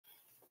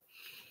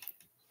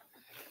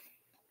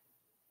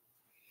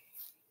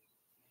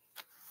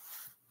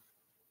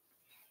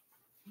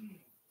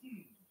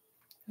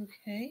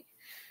Okay.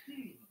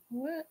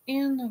 What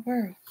in the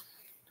world?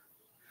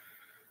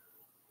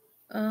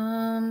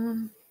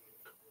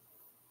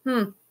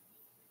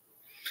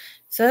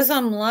 Says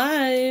I'm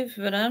live,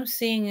 but I'm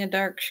seeing a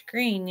dark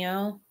screen,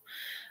 y'all.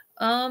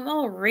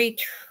 I'll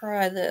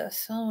retry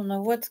this. I don't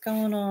know what's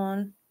going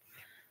on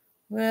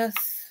with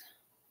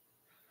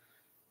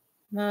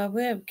my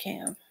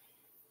webcam.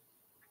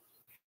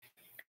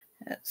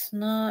 It's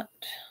not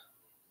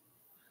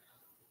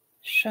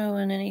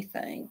showing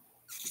anything.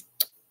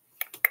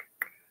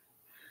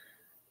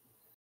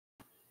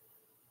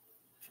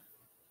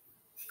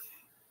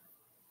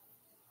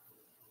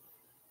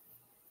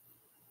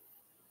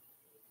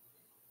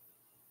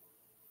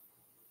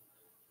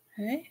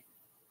 Okay.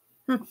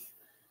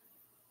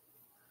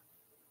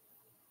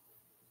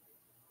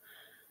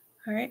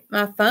 Alright,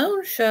 my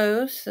phone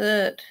shows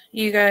that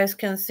you guys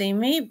can see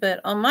me,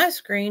 but on my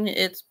screen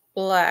it's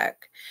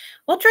black.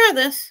 We'll try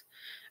this.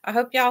 I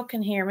hope y'all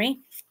can hear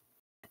me.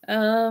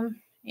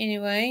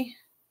 Anyway.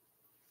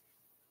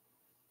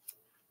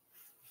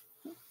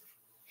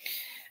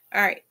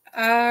 Alright,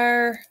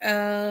 our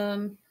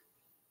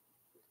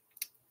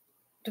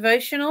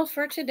devotional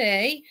for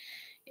today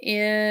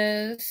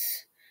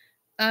is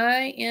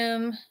I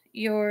am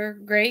your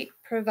great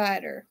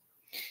provider.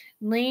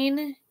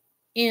 Lean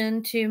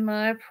into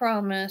my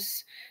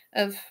promise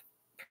of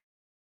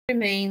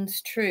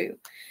remains true.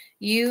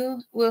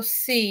 You will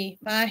see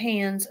my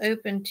hands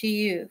open to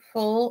you,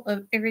 full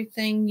of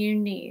everything you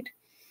need.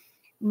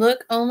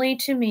 Look only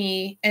to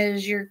me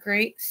as your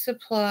great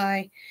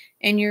supply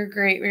and your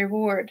great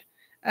reward.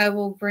 I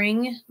will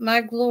bring my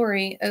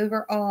glory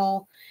over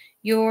all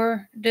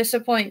your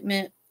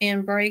disappointment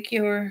and break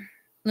your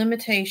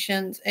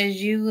limitations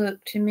as you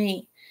look to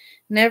me.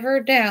 Never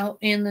doubt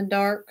in the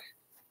dark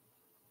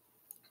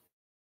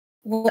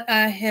what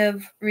I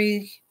have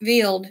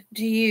revealed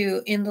to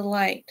you in the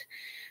light,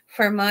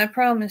 for my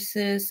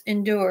promises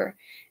endure,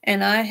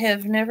 and I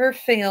have never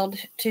failed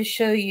to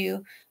show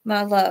you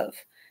my love.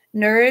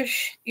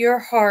 Nourish your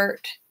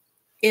heart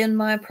in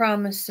my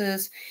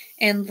promises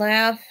and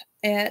laugh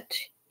at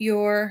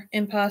your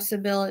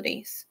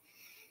impossibilities,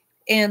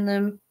 and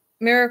the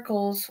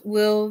miracles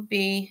will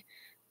be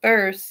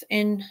birthed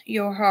in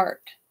your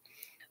heart.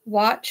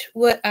 Watch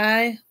what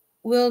I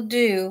will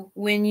do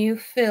when you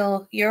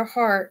fill your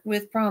heart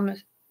with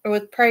promise or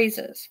with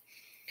praises.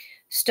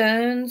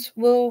 Stones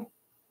will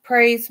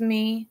praise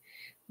me.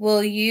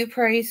 Will you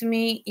praise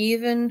me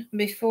even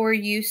before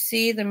you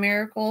see the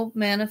miracle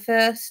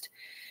manifest?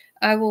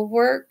 I will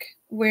work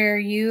where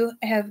you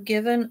have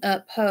given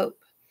up hope.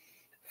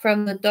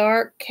 From the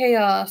dark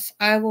chaos,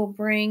 I will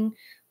bring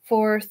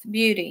forth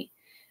beauty,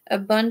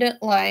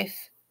 abundant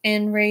life,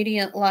 and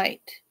radiant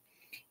light.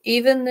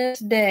 Even this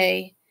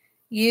day,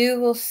 you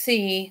will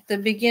see the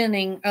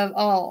beginning of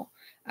all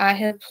I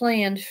have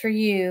planned for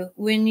you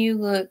when you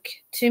look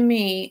to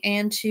me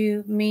and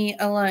to me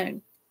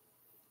alone.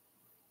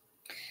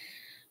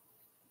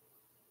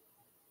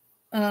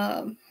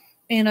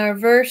 In our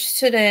verse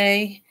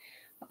today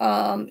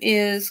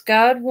is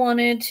God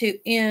wanted to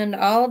end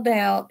all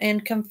doubt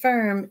and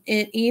confirm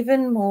it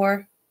even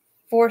more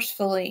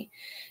forcefully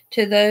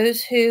to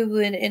those who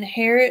would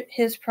inherit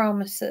his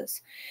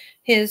promises.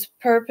 His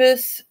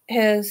purpose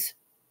has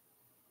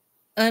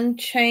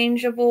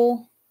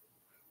unchangeable.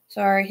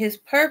 His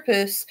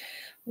purpose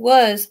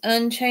was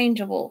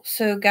unchangeable.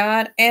 So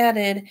God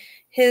added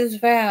his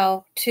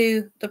vow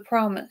to the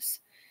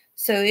promise.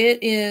 So it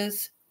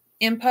is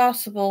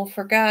impossible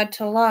for God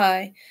to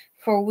lie,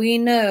 for we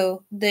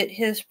know that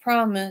his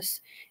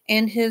promise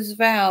and his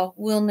vow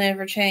will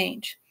never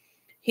change.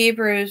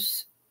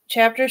 Hebrews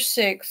chapter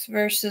 6,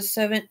 verses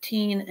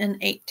 17 and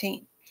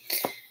 18.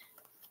 All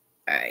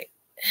right.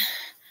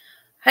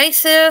 Hey,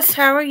 sis,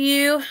 how are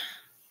you?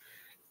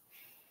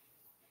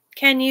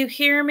 Can you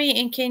hear me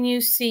and can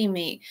you see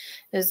me?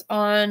 Because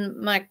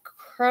on my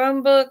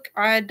Chromebook,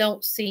 I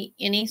don't see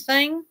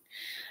anything.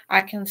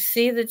 I can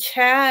see the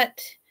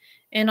chat,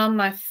 and on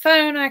my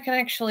phone, I can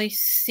actually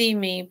see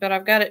me, but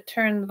I've got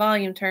the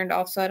volume turned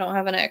off so I don't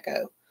have an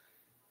echo.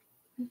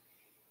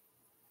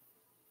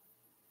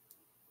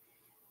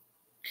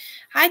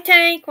 Hi,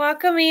 Tank.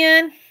 Welcome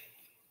in.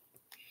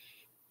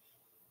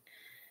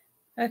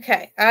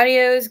 Okay,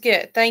 audio is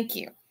good. Thank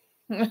you.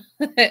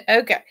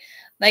 Okay.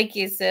 Thank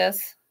you,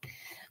 sis.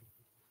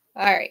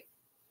 All right.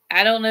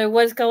 I don't know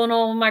what's going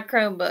on with my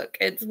Chromebook.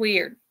 It's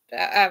weird.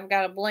 I've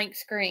got a blank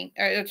screen.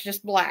 Or it's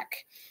just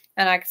black.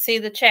 And I can see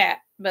the chat.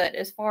 But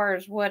as far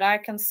as what I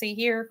can see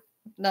here,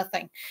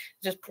 nothing.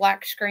 Just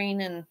black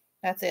screen and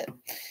that's it.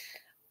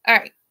 All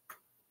right.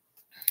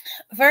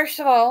 First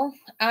of all,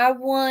 I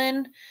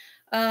won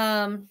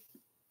a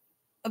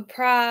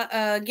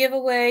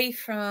giveaway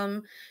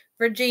from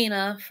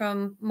Regina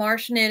from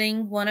March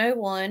Knitting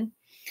 101.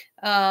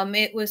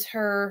 It was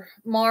her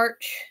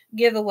March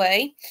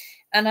giveaway,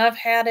 and I've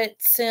had it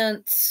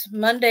since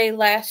Monday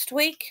last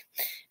week,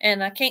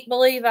 and I can't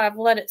believe I've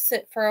let it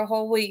sit for a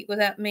whole week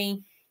without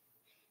me.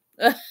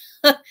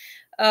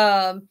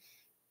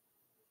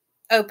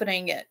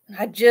 opening it.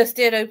 I just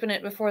did open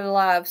it before the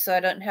live, so I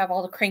don't have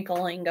all the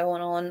crinkling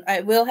going on.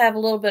 I will have a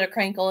little bit of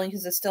crinkling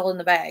because it's still in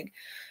the bag.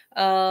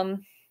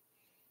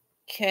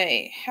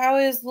 Okay, how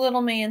is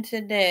little man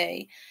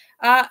today?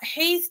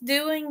 He's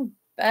doing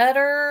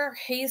better.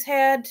 He's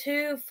had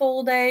 2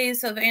 full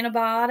days of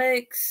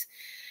antibiotics.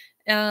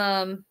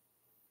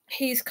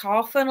 He's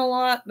coughing a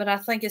lot, but I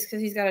think it's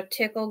because he's got a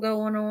tickle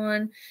going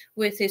on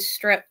with his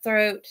strep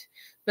throat.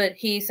 But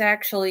he's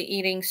actually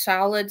eating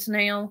solids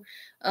now.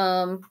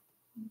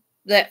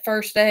 That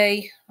first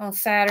day on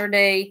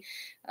Saturday,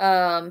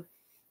 I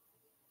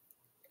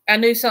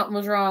knew something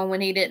was wrong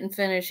when he didn't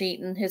finish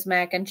eating his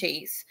mac and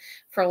cheese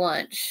for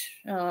lunch.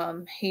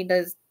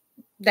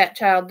 That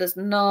child does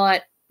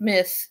not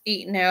miss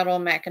eating out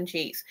on mac and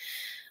cheese.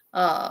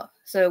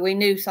 So we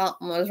knew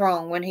something was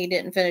wrong when he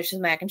didn't finish his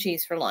mac and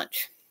cheese for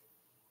lunch.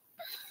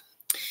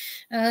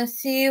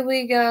 See,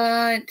 we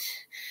got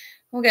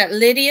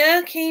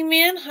Lydia came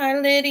in. Hi,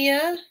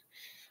 Lydia.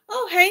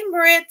 Oh, hey,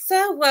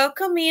 Maritza.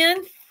 Welcome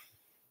in.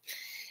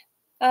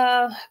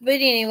 But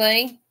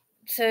anyway,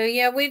 so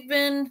yeah,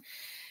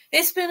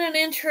 it's been an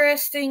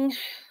interesting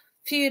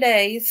few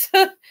days.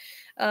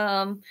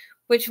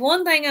 Which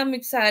one thing I'm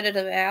excited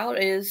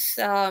about is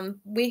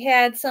we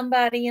had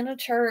somebody in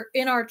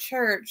our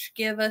church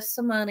give us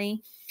some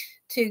money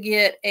to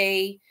get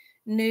a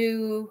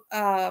new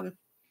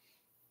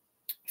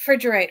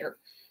refrigerator,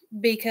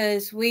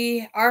 because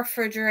our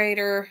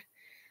refrigerator,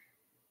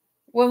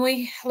 when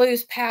we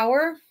lose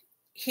power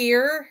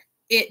here,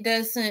 it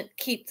doesn't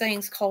keep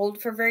things cold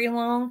for very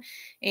long.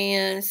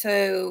 And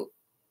so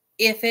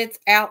if it's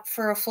out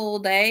for a full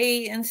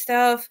day and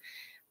stuff,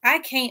 I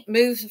can't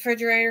move the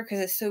refrigerator because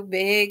it's so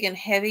big and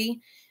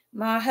heavy.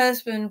 My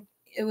husband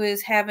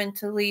was having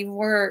to leave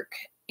work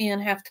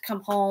and have to come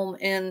home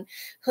and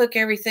hook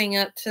everything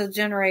up to the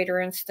generator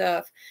and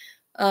stuff.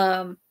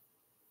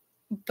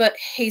 But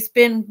he's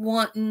been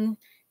wanting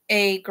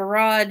a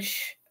garage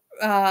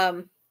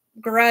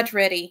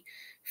ready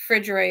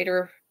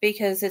refrigerator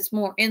because it's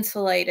more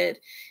insulated,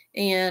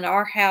 and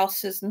our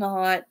house is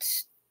not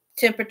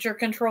temperature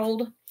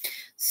controlled.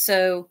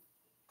 So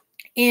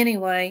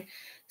anyway,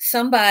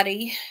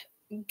 somebody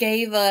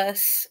gave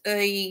us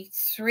a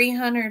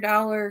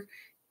 $300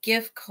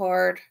 gift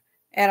card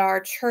at our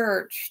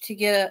church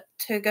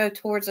to go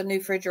towards a new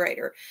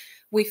refrigerator.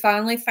 We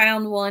finally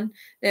found one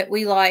that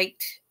we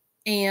liked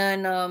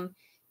and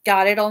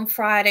got it on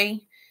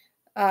Friday.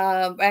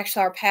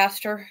 Actually, our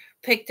pastor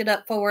picked it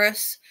up for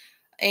us,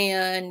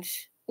 and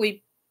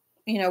we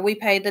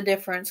paid the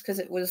difference because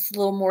it was a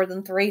little more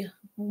than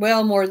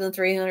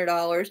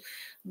 $300,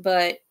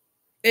 but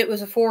it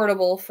was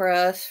affordable for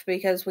us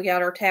because we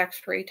got our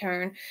tax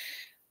return.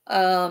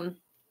 So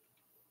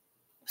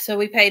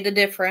we paid the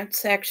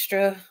difference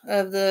extra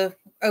of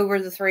over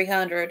the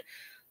 300.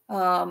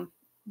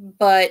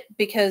 But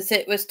because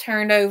it was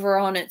turned over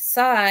on its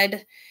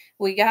side,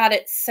 we got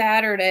it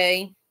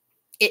Saturday.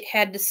 It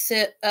had to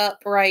sit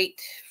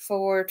upright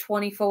for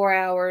 24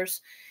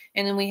 hours,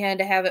 and then we had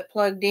to have it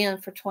plugged in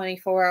for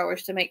 24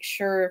 hours to make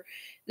sure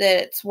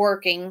that it's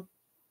working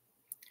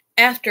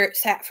after it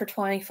sat for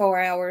 24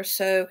 hours.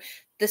 So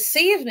this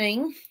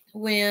evening,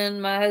 when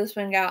my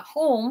husband got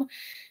home,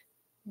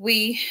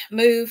 we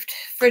moved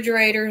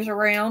refrigerators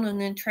around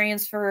and then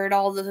transferred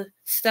all the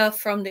stuff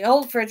from the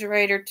old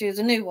refrigerator to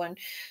the new one.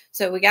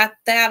 So we got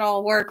that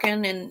all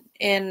working,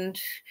 and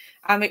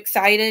I'm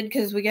excited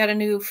because we got a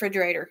new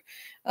refrigerator.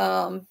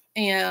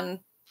 And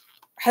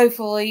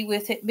hopefully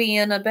with it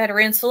being a better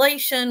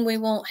insulation, we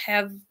won't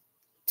have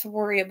to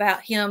worry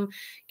about him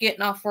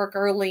getting off work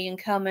early and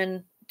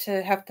coming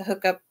to have to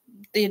hook up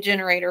the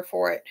generator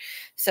for it.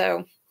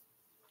 So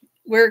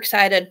we're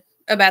excited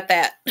about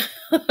that.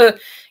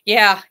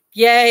 Yeah,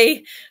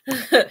 yay.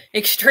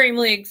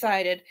 Extremely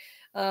excited.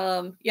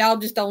 Y'all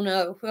just don't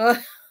know.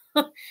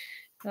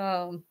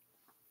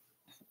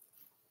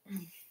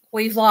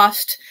 We've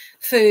lost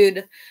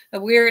food.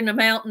 We're in a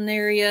mountain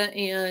area,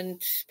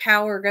 and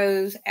power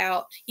goes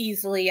out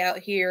easily out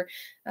here,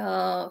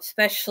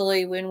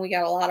 especially when we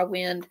got a lot of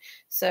wind.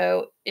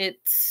 So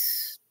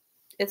it's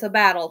a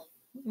battle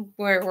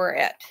where we're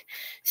at.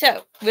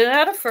 So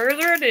without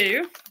further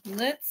ado,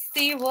 let's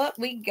see what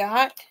we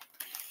got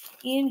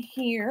in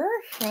here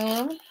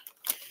from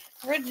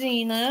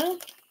Regina.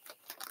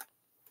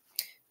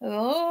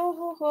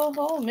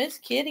 Oh, Miss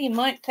Kitty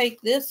might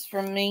take this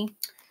from me.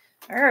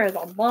 There's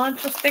a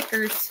bunch of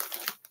stickers.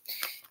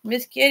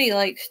 Miss Kitty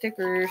likes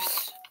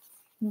stickers.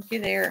 Looky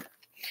there.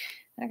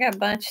 I got a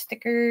bunch of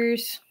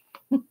stickers.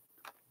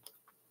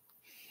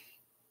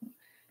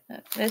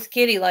 Miss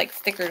Kitty likes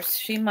stickers.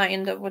 She might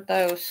end up with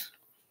those.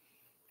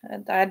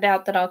 I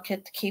doubt that I'll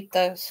get to keep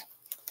those.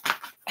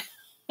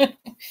 And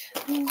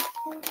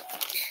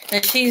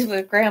she's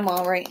with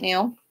Grandma right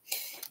now.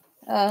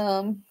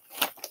 Oh,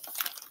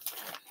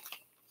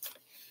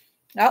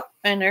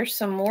 and there's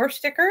some more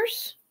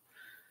stickers.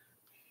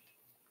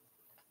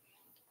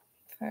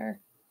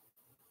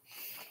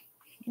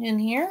 In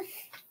here.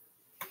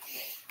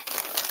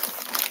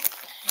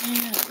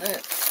 And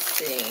let's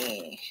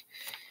see.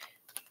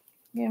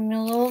 Give me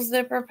a little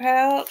zipper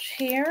pouch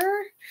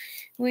here.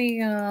 We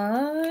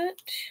got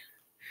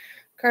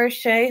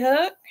crochet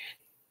hook,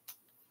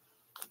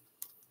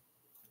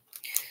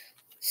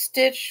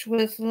 stitched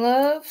with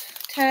love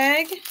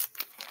tag,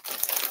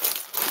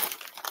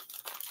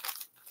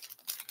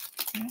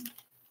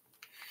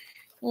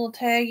 little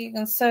tag you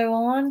can sew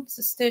on.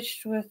 It's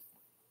stitched with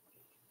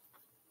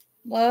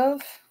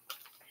love.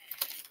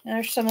 And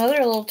there's some other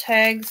little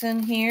tags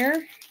in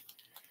here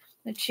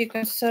that you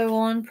can sew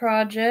on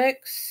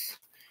projects.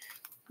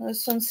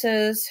 This one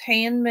says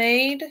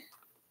handmade.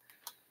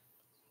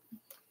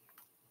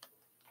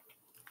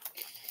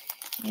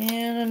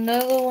 And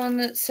another one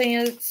that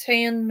says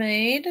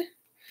handmade.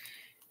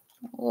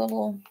 A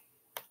little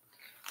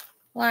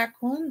black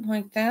one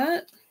like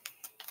that.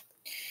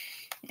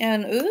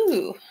 And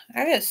ooh,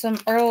 I got some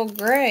Earl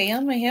Grey.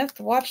 I may have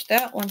to watch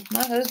that one.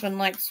 My husband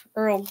likes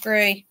Earl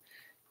Grey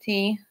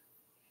tea.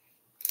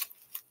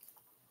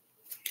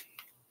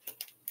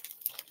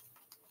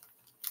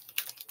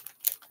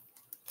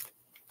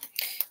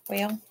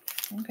 Well,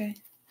 okay.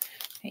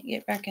 Can't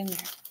get back in there.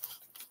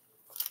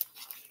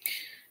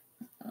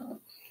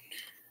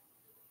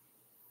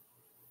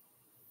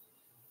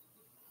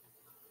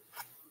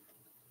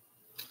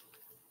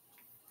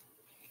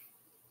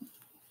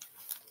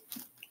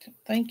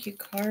 Thank you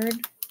card.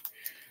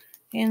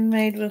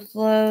 Handmade with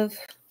love.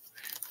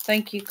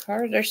 Thank you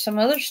card. There's some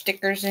other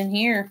stickers in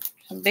here.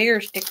 Some bigger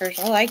stickers.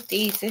 I like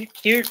these. They're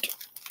cute.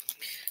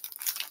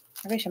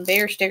 I got some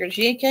bigger stickers.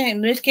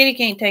 This kitty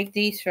can't take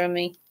these from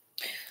me.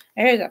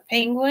 There's a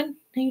penguin.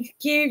 He's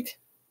cute.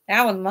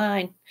 That one's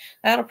mine.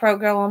 That'll probably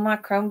go on my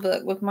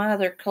Chromebook with my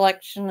other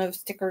collection of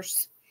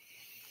stickers.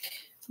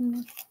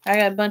 I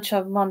got a bunch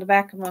of them on the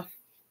back of my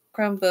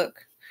Chromebook.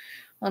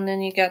 And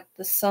then you got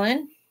the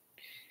sun.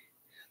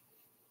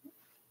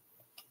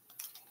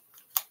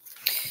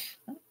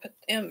 I'll put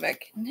them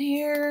back in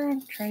there.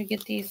 Try to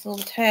get these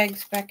little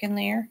tags back in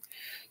there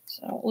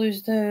so I don't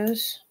lose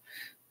those.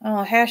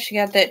 Oh, how she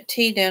got that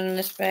tea down in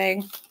this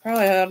bag.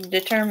 Probably out of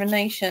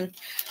determination.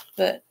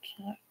 But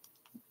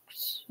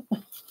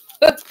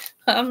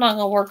I'm not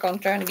going to work on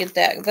trying to get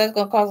that because that's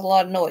going to cause a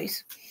lot of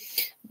noise.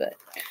 But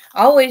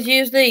I always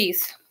use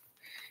these.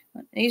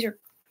 These are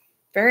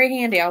very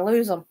handy. I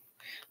lose them.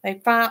 They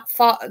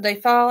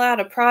fall out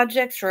of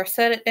projects, or I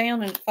set it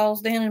down and it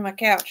falls down in my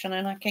couch and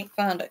then I can't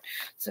find it.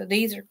 So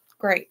these are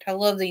great. I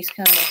love these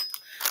kind of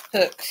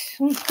hooks.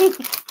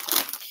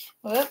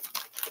 Well,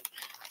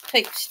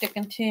 tape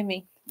sticking to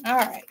me. All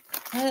right.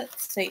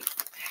 Let's see.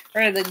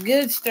 Right, the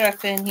good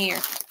stuff in here.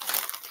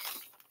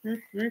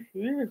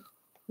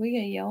 We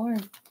got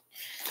yarn.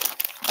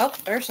 Oh,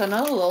 there's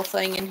another little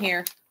thing in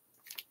here.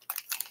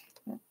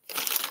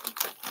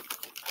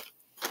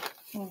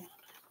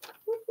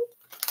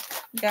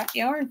 Got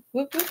yarn.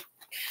 Whoop,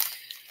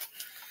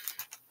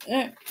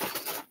 whoop.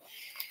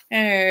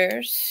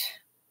 There's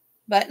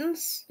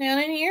buttons down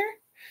in here.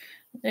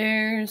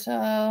 There's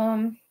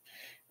a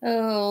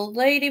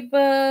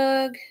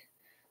ladybug,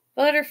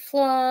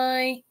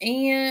 butterfly,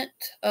 ant,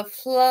 a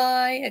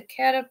fly, a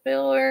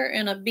caterpillar,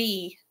 and a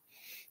bee.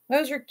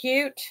 Those are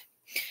cute.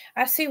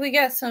 I see we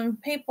got some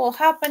people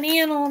hopping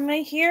in on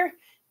me here.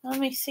 Let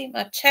me see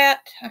my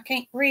chat. I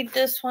can't read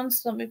this one,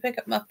 so let me pick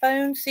up my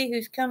phone, see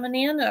who's coming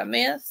in that I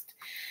missed.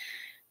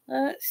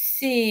 Let's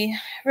see.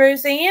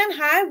 Roseanne,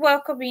 hi,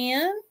 welcome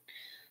in.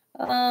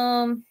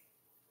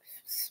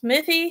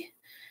 Smithy,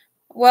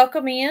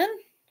 welcome in.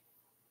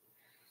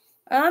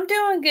 I'm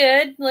doing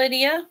good,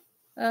 Lydia.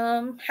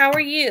 How are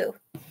you?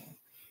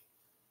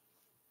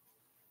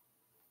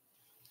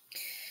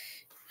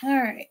 All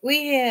right,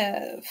 we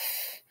have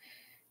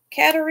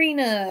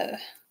Katarina,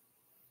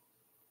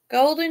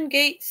 Golden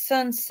Gate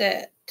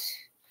Sunset,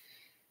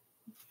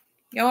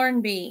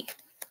 Yarn Bee.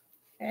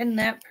 Isn't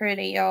that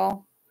pretty,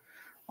 y'all?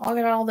 Look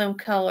at all them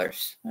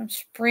colors. Them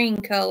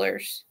spring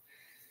colors.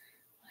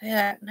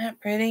 Yeah, isn't that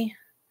pretty?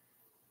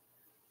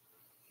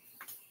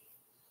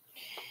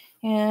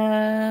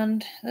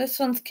 And this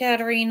one's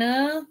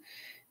Katarina.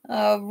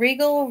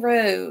 Regal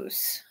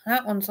Rose.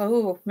 That one's,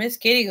 oh, Miss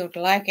Kitty would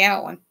like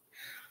that one.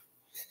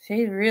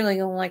 She's really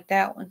gonna like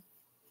that one.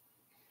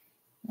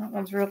 That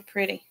one's real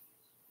pretty.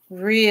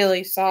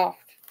 Really soft.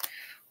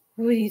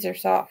 Ooh, these are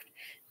soft.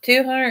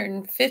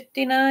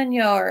 259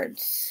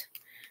 yards.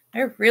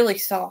 They're really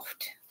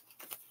soft.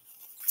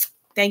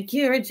 Thank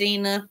you,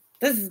 Regina.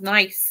 This is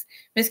nice.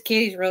 Miss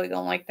Kitty's really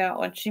gonna like that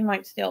one. She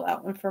might steal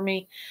that one for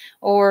me.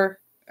 Or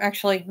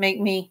actually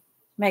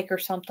make her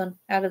something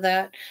out of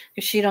that.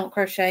 Because she don't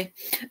crochet.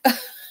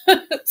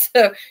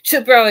 So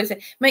she'll probably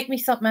say, make me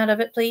something out of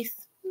it, please.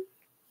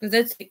 Because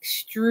it's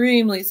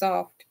extremely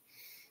soft.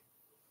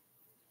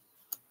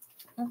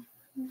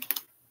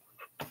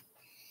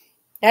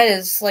 That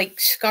is like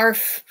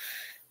scarf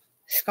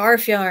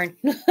yarn.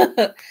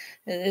 It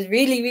is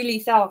really, really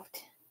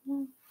soft.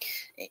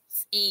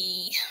 Let's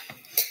see.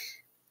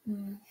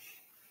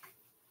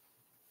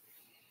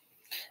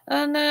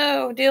 Oh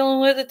no, dealing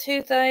with a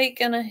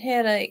toothache and a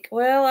headache.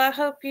 Well, I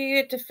hope you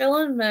get to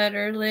feeling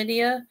better,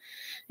 Lydia.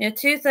 A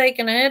toothache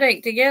and a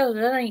headache together,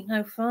 that ain't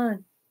no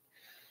fun.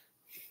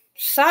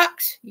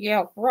 Socks?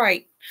 Yeah,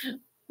 right.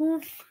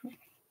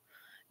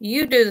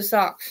 You do the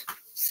socks,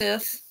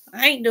 sis.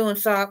 I ain't doing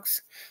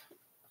socks.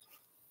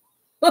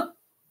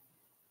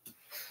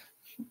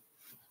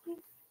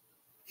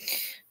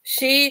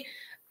 She,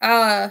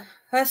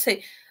 let's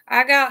see.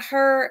 I got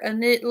her a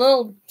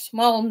little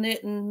small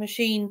knitting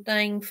machine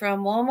thing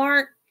from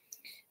Walmart.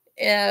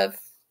 If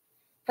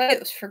it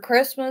was for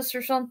Christmas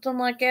or something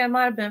like that, it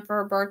might have been for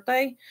her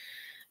birthday.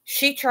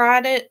 She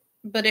tried it,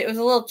 but it was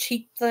a little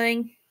cheap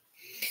thing.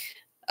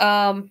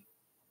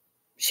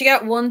 She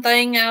got one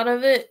thing out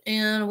of it,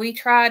 and we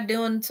tried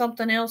doing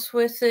something else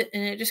with it,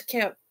 and it just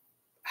kept,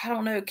 I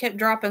don't know, kept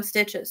dropping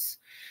stitches.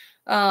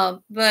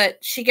 But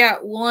she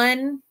got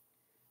one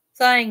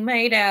thing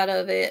made out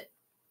of it,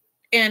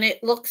 and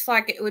it looks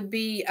like it would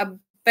be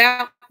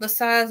about the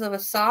size of a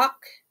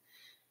sock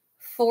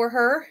for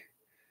her.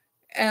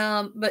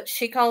 But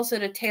she calls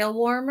it a tail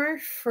warmer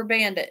for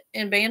Bandit,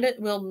 and Bandit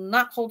will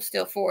not hold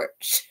still for it.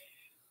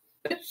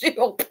 She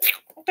will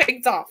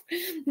takes off.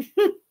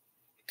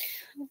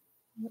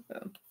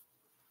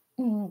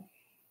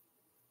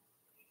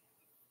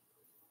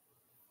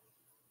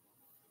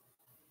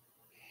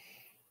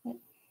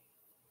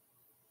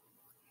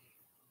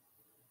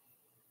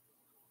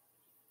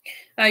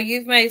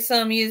 You've made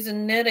some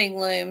using knitting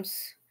looms.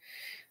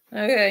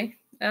 Okay.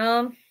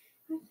 Yeah,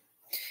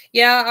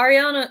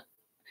 Ariana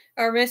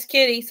or Miss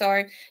Kitty,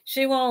 sorry,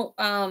 she won't.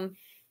 I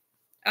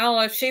don't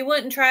know. She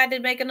wouldn't try to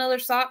make another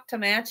sock to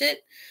match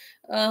it.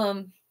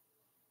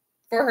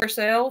 For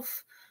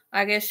herself.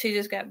 I guess she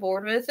just got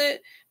bored with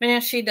it. Man,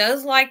 she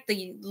does like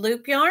the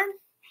loop yarn.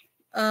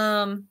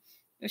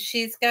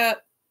 She's got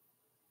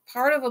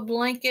part of a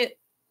blanket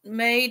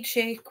made.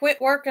 She quit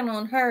working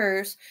on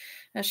hers,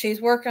 and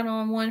she's working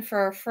on one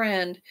for a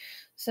friend.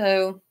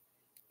 So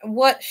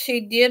what she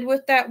did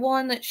with that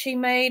one that she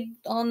made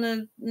on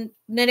the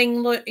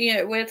knitting,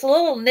 it's a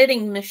little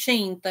knitting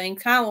machine thing,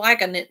 kind of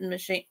like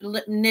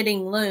a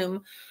knitting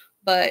loom.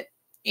 But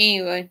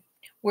anyway,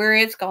 where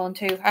it's gone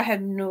to, I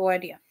have no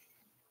idea.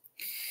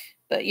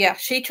 But yeah,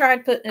 she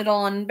tried putting it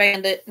on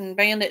Bandit, and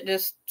Bandit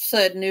just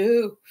said,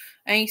 "No,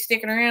 I ain't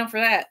sticking around for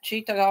that."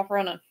 She took off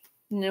running,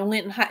 and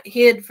went and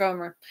hid from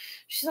her.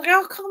 She's like,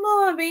 "Oh, come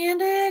on,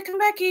 Bandit, come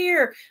back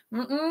here."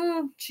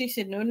 She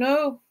said, "No,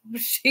 no."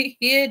 She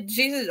hid.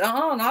 She said,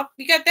 "Oh, no,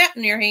 you got that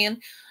in your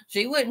hand."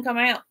 She wouldn't come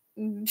out.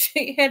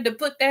 She had to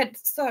put that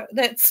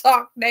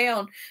sock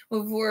down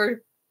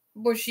before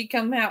she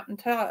come out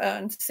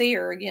and see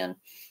her again.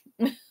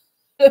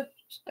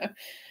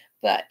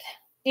 But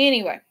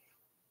anyway.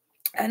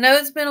 I know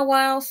it's been a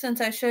while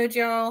since I showed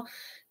y'all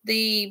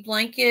the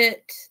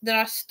blanket that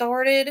I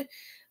started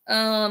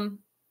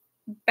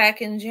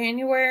back in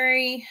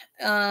January.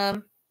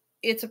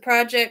 It's a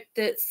project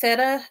that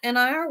Setta and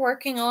I are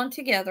working on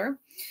together.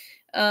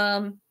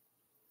 I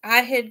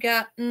had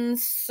gotten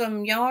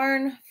some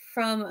yarn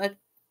from a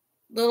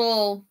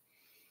little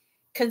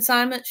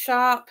consignment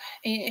shop,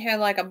 and it had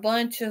like a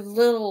bunch of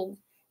little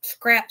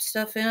scrap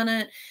stuff in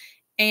it.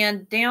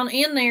 And down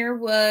in there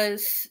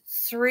was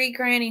 3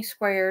 granny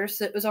squares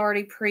that was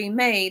already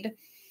pre-made.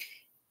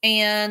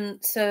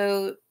 And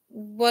so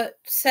what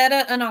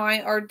Setta and I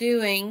are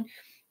doing,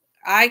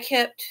 I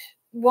kept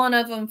one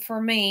of them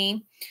for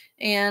me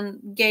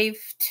and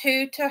gave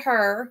 2 to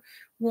her.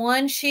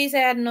 One she's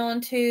adding on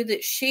to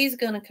that she's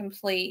going to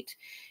complete.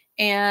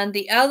 And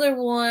the other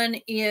one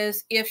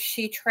is if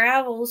she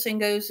travels and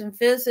goes and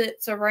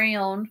visits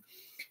around,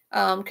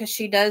 because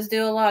she does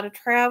do a lot of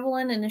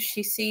traveling, and if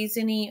she sees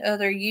any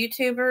other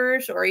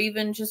YouTubers or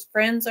even just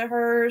friends of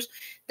hers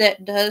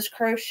that does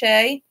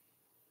crochet,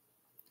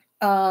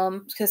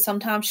 because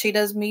sometimes she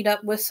does meet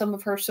up with some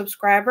of her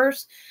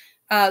subscribers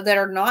that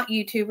are not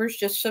YouTubers,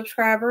 just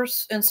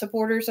subscribers and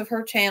supporters of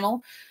her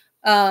channel,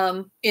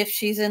 if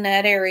she's in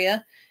that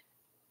area,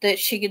 that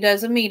she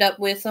does a meetup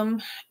with them.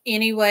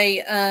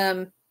 Anyway,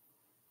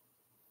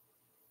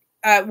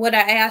 what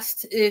I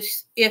asked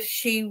is if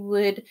she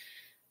would,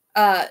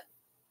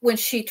 when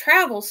she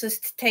travels, is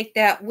to take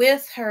that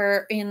with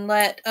her and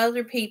let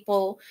other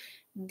people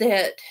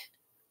that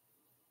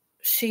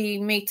she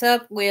meets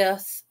up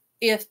with,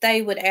 if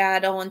they would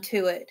add on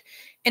to it.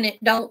 And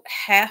it don't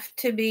have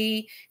to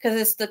be, because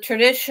it's the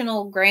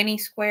traditional granny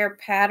square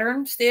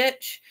pattern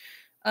stitch.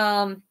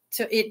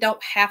 So it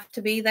don't have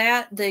to be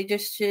that. They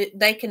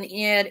can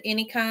add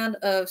any kind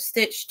of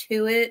stitch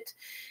to it.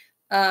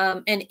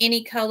 And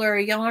any color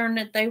of yarn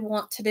that they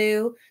want to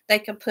do. They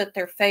can put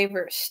their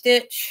favorite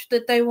stitch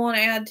that they want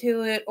to add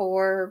to it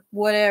or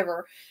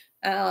whatever.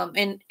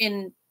 And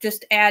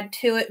just add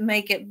to it and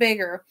make it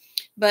bigger.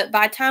 But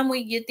by the time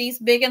we get these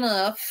big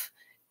enough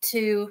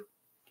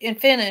and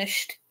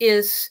finished,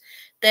 is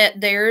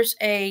that there's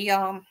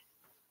a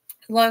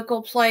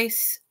local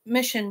place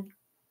mission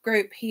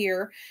group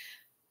here.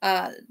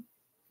 And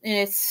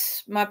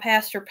it's my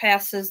pastor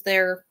passes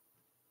their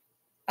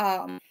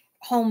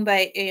home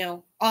base,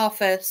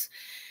 office.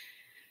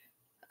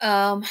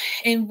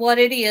 And what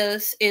it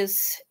is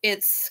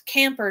it's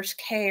Campers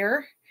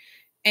Care,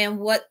 And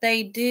what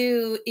they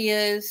do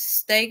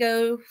is they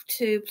go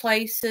to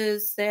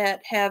places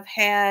that have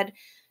had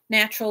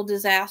natural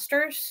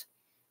disasters,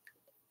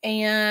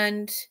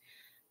 and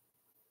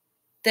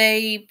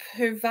they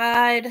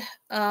provide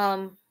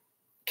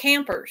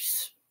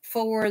campers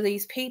for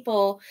these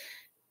people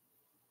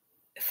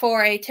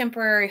for a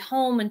temporary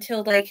home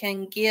until they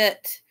can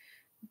get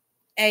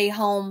a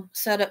home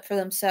set up for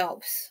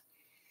themselves.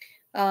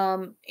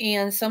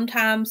 And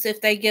sometimes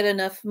if they get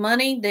enough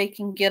money, they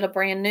can get a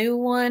brand new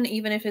one,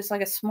 even if it's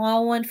like a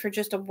small one for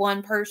just a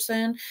one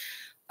person,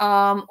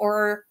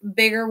 or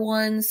bigger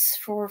ones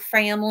for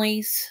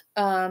families.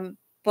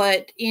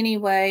 But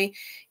anyway,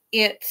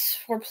 it's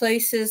for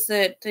places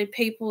that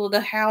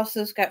the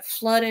houses got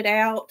flooded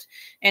out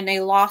and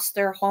they lost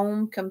their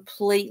home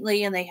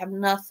completely and they have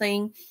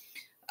nothing.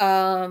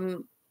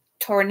 Um,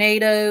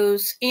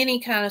 Tornadoes,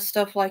 any kind of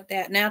stuff like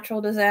that,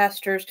 natural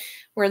disasters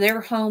where their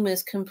home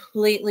is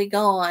completely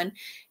gone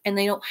and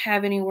they don't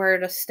have anywhere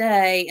to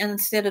stay. And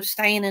instead of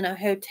staying in a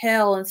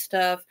hotel and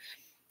stuff,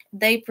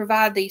 they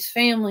provide these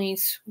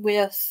families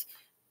with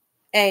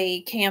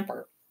a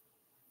camper.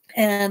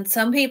 And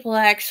some people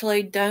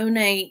actually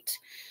donate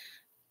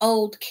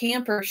old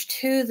campers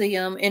to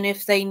them, and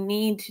if they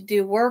need to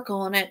do work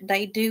on it,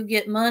 they do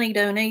get money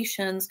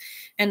donations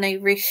and they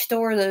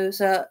restore those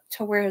up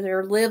to where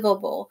they're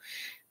livable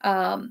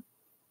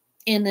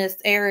in this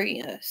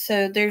area.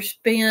 So there's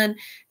been,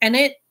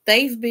 and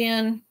they've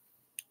been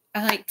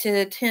like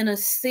to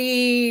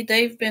Tennessee,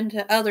 they've been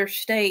to other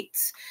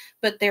states,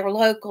 but they're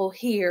local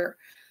here.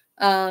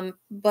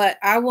 But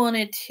I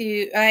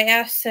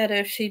asked Setta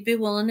if she'd be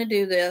willing to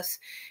do this,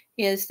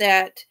 is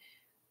that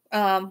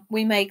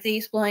we make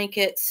these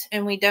blankets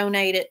and we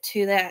donate it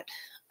to that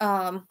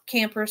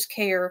camper's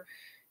care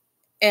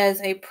as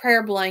a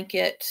prayer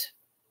blanket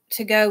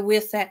to go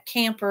with that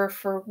camper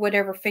for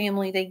whatever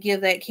family they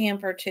give that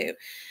camper to.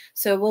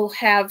 So we'll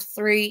have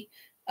three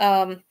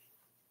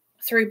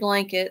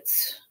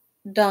blankets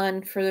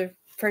done for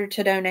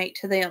to donate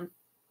to them.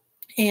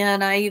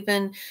 And I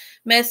even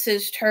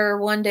messaged her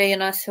one day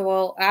and I said,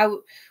 well,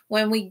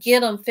 when we get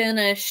them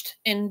finished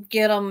and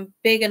get them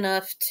big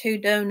enough to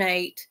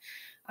donate,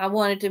 I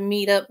wanted to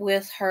meet up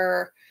with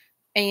her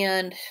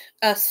and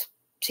us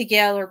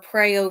together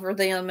pray over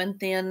them and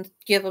then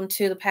give them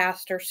to the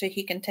pastor so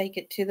he can take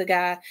it to the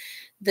guy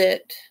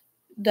that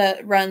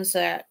runs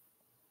that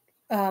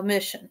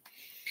mission.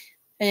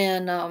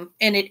 And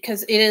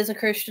because it is a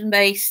Christian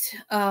based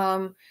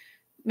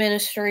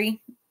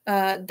ministry,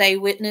 they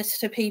witness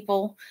to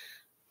people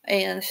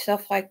and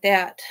stuff like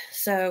that.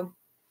 So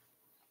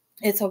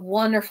it's a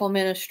wonderful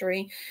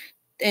ministry.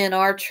 In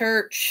our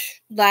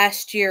church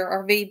last year,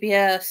 our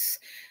VBS,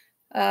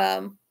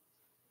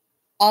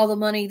 all the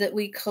money that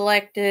we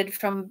collected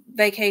from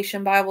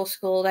Vacation Bible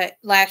School that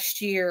last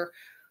year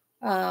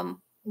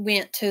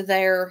went to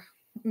their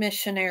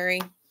missionary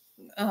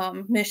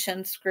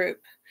missions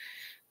group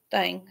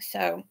thing.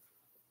 So,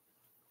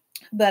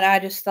 but I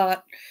just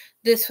thought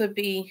this would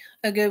be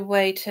a good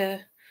way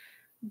to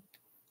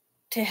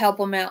help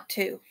them out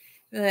too.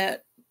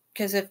 That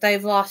because if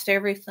they've lost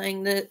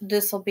everything,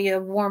 this will be a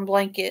warm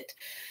blanket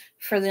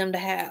for them to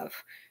have.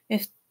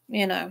 If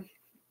you know,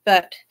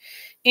 but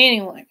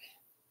anyway,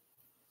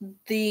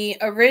 the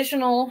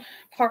original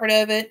part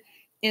of it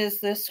is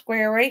this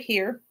square right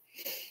here.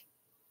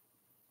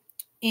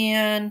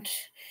 And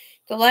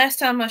the last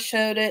time I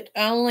showed it,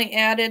 I only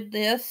added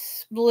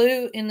this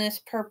blue and this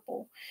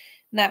purple.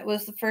 That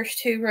was the first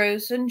 2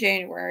 rows in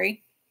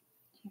January.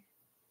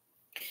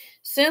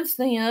 Since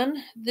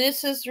then,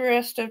 this is the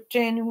rest of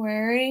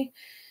January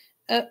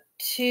up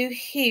to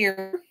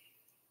here.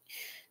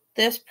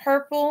 This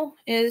purple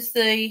is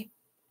I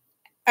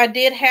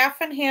did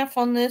half and half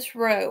on this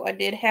row. I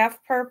did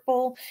half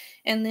purple,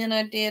 and then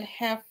I did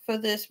half for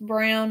this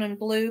brown and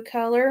blue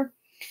color,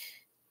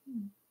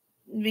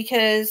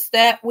 because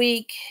that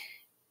week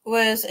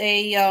was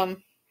it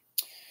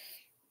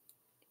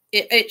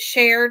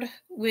shared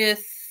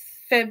with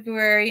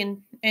February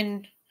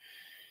and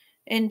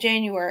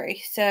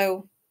January.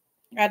 So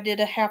I did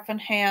a half and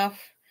half,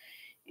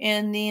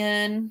 and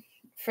then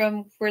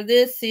from where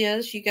this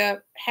is, you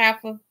got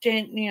half of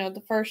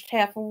the first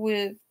half of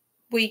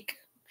week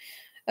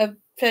of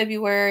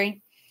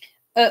February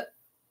up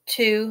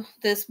to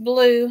this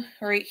blue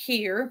right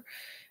here,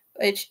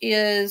 which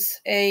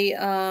is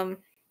the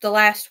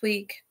last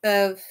week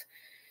of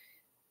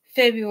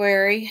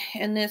February,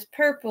 and this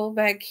purple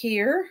back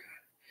here,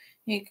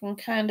 you can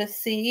kind of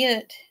see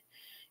it.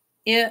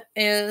 It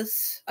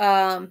is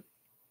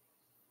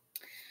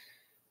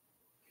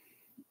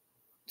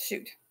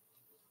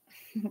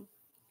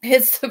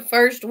it's the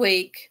first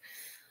week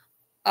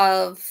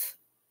of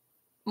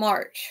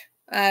March.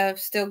 I've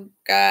still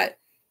got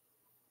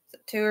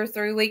 2 or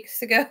 3 weeks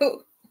to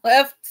go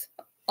left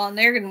on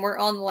there, and we're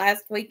on the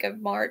last week of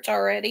March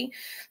already.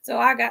 So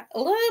I got a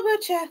little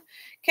bit of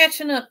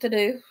catching up to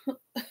do.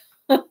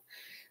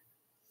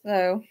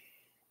 So,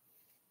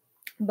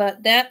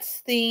 but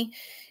that's the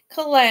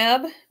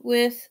collab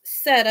with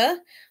Setta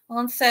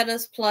on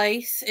Setta's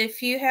place.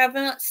 If you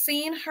haven't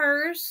seen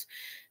hers,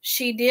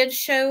 she did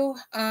show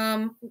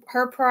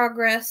her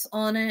progress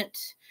on it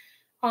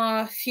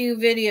a few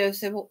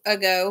videos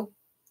ago.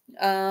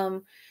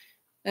 And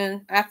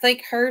I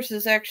think hers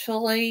is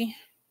actually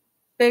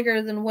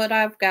bigger than what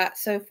I've got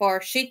so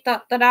far. She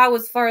thought that I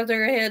was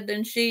farther ahead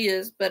than she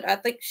is, but I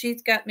think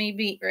she's got me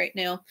beat right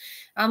now.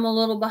 I'm a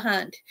little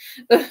behind.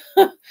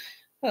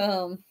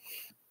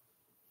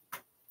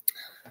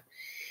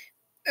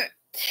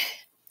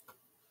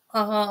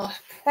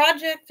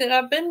 Project that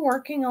I've been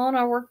working on.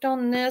 I worked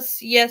on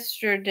this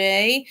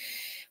yesterday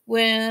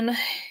when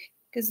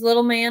his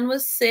little man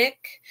was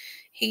sick.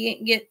 He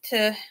didn't get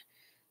to,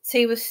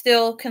 he was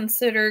still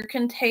considered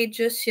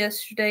contagious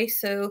yesterday,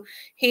 so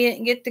he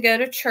didn't get to go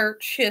to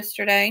church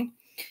yesterday.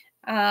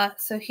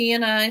 So he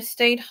and I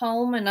stayed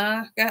home, and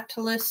I got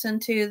to listen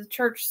to the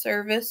church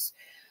service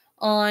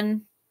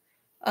on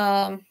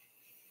the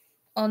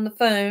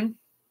phone.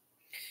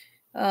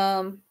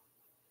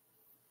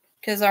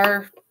 Because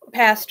our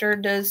pastor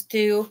does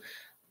do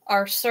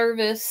our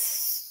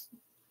service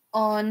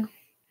on,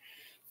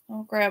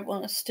 I'll grab one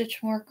of the stitch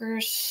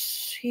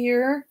markers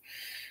here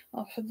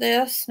off of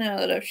this now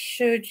that I've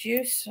showed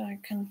you, so I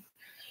can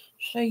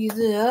show you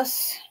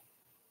this.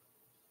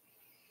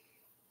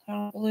 I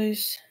don't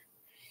lose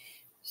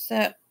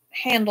that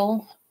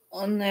handle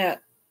on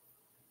that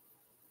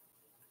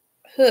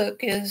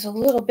hook is a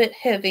little bit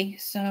heavy,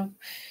 so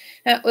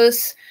that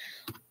was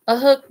a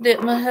hook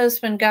that my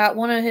husband got.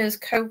 One of his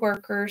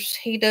co-workers,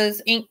 he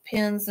does ink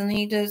pens, and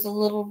he does a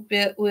little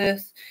bit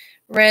with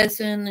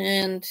resin,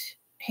 and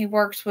he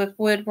works with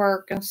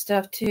woodwork and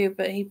stuff too,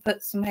 but he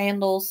put some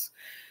handles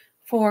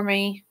for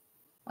me.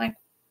 Like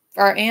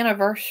our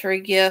anniversary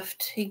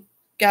gift, he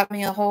got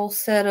me a whole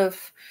set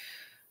of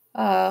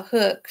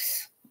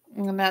hooks,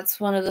 and that's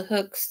one of the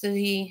hooks that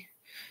he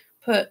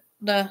put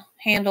the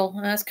handle,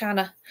 and that's kind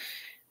of a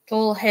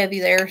little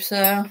heavy there,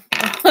 so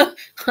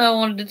I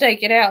wanted to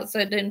take it out so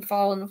it didn't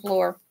fall on the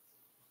floor.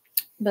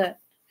 But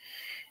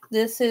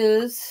this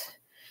is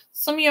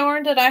some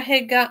yarn that I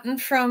had gotten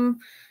from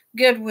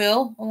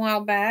Goodwill a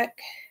while back,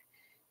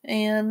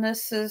 and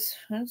it's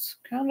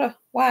kind of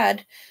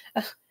wide.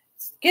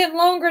 It's getting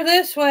longer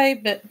this way,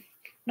 but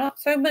not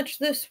so much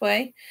this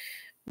way.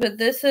 But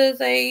this is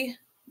a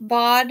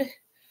bod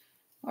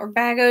or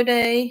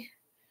bag-o-day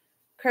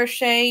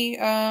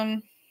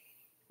crochet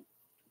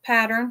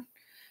pattern.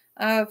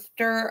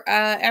 After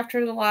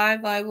the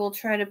live, I will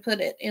try to put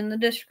it in the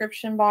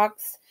description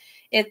box.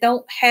 It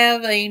don't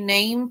have a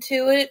name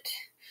to it,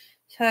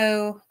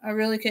 so I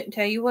really couldn't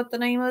tell you what the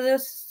name of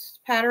this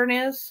pattern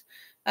is.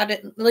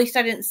 At least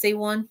I didn't see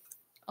one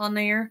on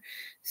there.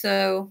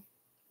 So,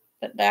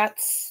 but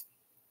that's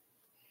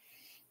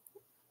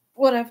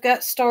what I've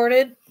got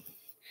started.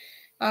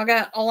 I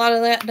got a lot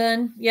of that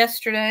done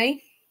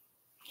yesterday.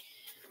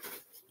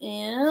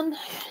 And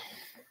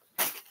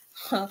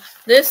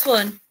this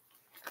one,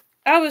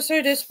 I was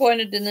so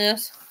disappointed in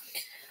this.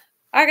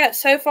 I got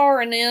so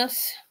far in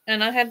this,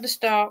 and I had to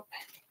stop,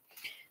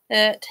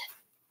 that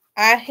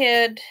I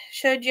had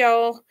showed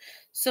y'all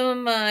some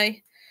of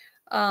my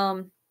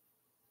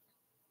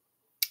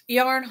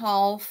yarn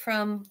haul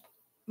from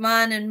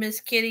mine and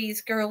Miss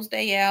Kitty's Girls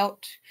Day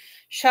Out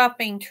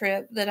shopping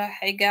trip that I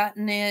had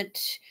gotten at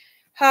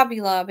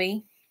Hobby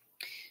Lobby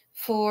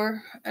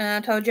for.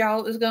 And I told y'all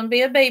it was going to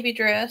be a baby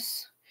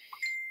dress.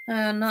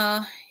 And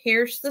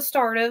here's the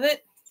start of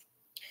it.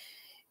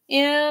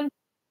 And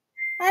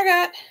I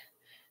got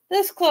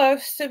this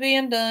close to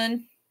being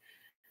done.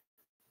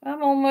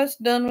 I'm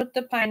almost done with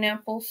the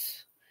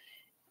pineapples.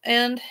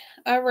 And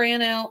I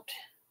ran out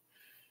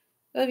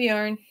of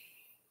yarn.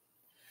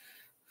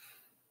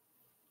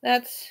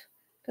 That's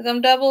because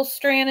I'm double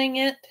stranding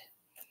it.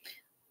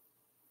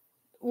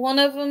 One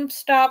of them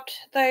stopped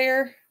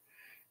there,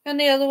 and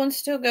the other one's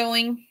still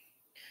going.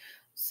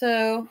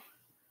 So,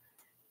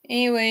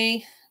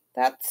 anyway,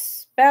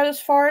 that's about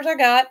as far as I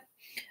got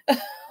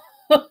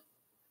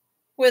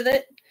with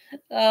it.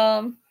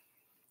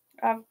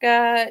 I've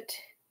got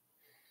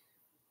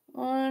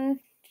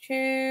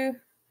 3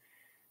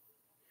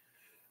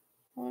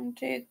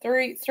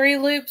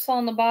 loops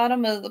on the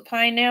bottom of the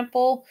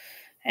pineapple,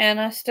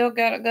 and I still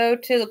got to go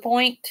to the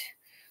point.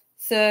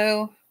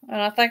 So,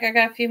 and I think I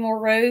got a few more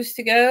rows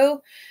to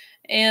go,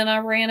 and I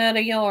ran out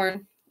of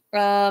yarn.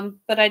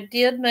 But I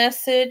did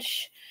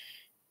message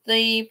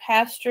the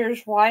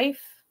pastor's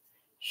wife.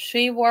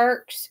 She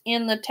works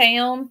in the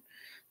town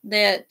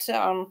that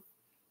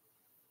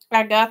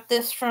I got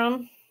this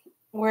from,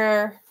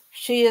 where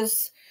she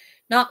is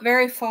not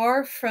very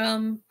far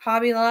from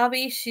Hobby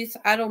Lobby. She's,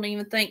 I don't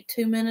even think,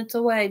 2 minutes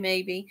away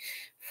maybe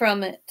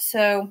from it.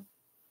 So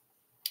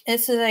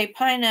this is a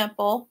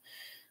pineapple.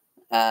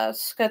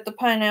 It's got the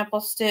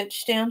pineapple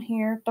stitch down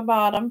here at the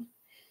bottom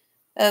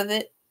of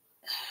it.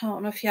 I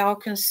don't know if y'all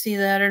can see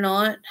that or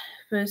not,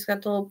 but it's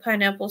got the little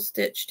pineapple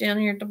stitch down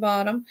here at the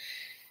bottom.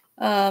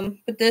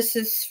 But this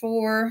is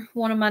for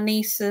one of my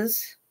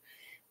nieces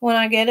when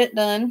I get it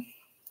done.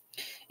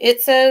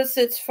 It says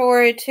it's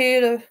for a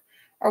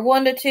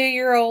 1 to 2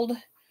 year old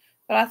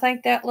But I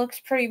think that looks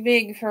pretty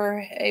big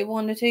for a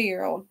 1 to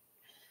 2-year-old.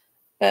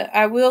 But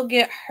I will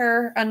get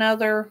her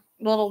another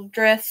little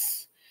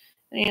dress,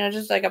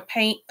 just like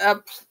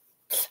a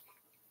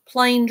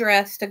plain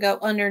dress to go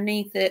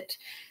underneath it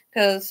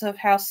because of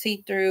how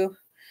see-through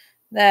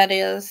that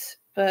is.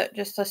 But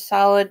just a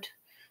solid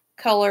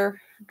color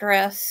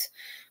dress.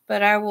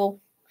 But I will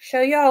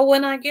show y'all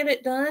when I get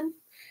it done.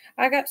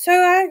 I got so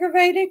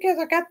aggravated because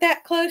I got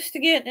that close to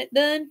getting it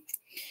done.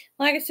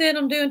 Like I said,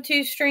 I'm doing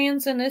 2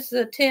 strands, and this is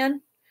a 10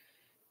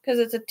 because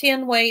it's a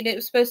 10 weight. It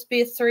was supposed to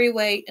be a 3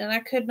 weight, and I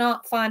could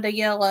not find a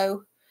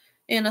yellow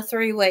in a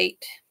 3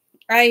 weight.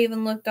 I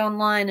even looked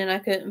online, and I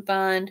couldn't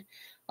find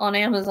on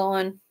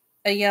Amazon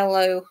a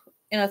yellow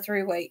in a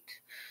 3 weight.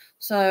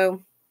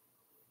 So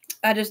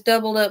I just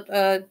doubled up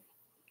a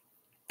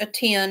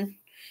 10,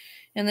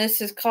 and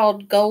this is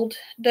called Gold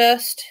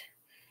Dust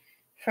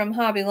from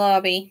Hobby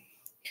Lobby.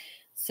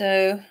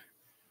 So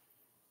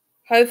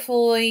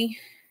hopefully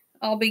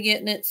I'll be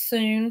getting it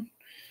soon.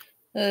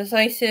 As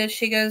I said,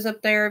 she goes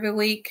up there every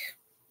week,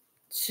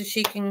 so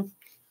she can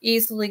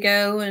easily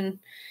go and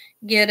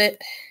get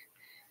it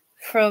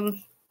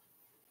from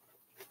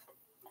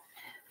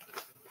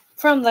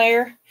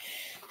there.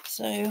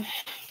 So,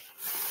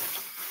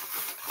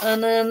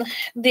 and then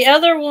the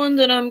other one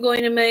that I'm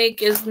going to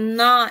make is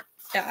not,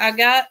 I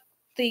got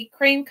the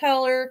cream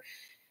color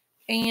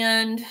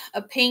and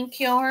a pink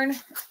yarn.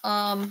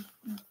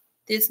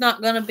 It's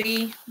not going to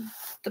be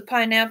the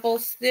pineapple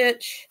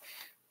stitch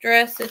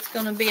dress. It's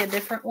going to be a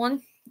different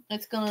one.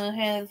 It's going to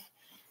have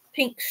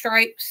pink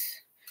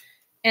stripes,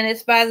 and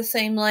it's by the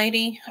same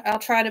lady. I'll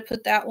try to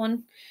put that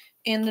one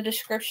in the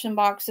description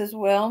box as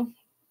well.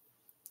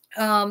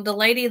 The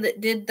lady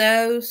that did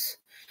those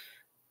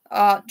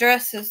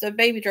dresses, the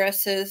baby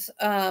dresses,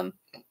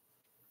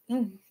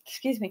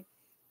 excuse me,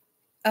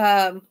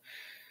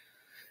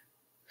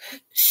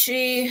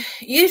 she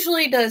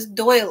usually does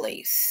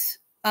doilies,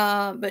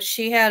 but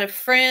she had a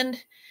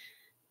friend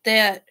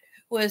that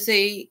was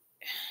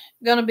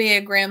going to be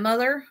a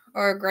grandmother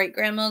or a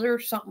great-grandmother or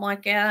something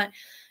like that.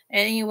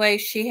 Anyway,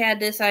 she had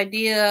this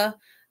idea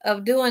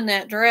of doing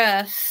that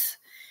dress,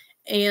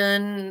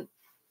 and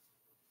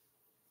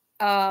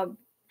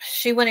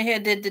she went ahead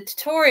and did the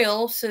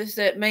tutorial so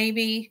that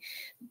maybe,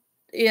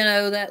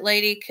 that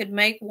lady could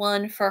make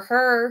one for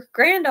her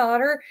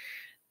granddaughter,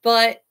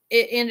 but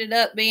it ended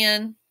up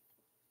being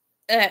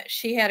that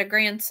she had a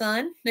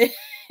grandson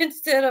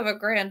instead of a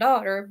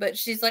granddaughter. But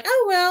she's like,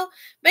 oh, well,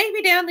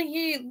 maybe down the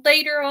year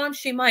later on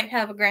she might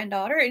have a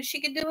granddaughter and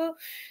she could do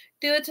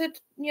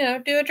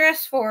a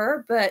dress for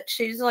her. But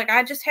she's like,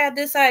 I just had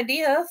this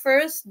idea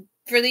for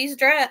this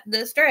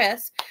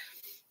dress,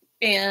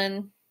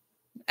 and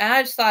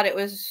I just thought it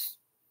was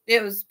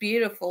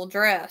beautiful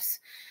dress.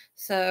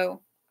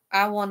 So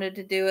I wanted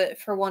to do it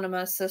for one of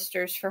my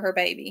sisters for her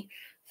baby.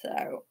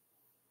 So,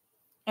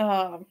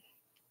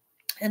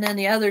 and then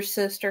the other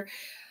sister,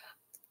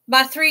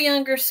 my 3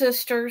 younger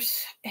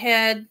sisters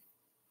had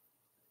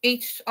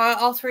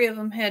all 3 of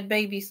them had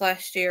babies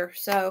last year.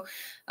 So,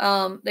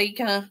 they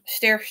kind of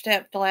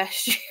stair-stepped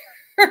last year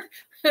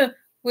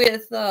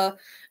with,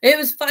 it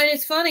was fun.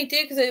 It's funny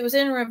too, because it was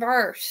in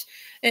reverse.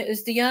 It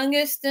was the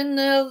youngest and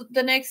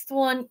the next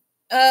one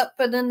up,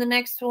 and then the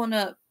next one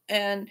up.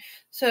 And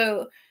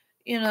so,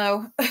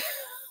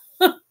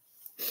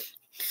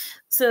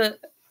 so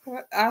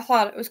I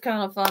thought it was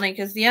kind of funny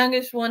because the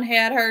youngest one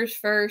had hers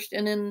first,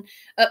 and then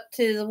up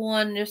to the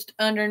one just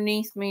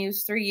underneath me,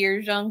 who's 3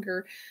 years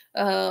younger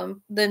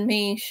than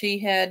me, she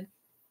had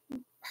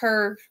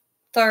her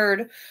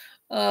third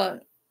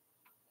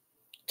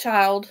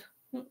child.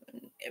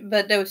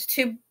 But there was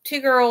two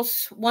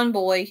girls, 1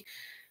 boy.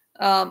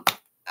 I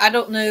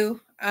don't know.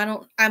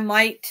 I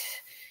might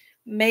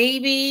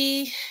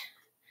maybe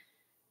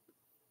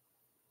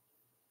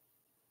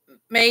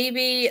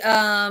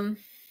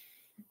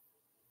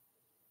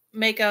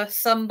make a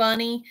sun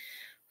bunny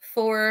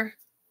for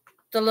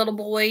the little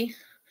boy,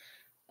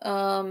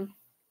 because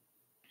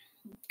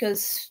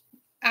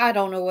I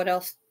don't know what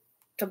else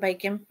to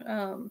make him,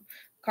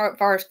 as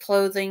far as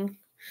clothing.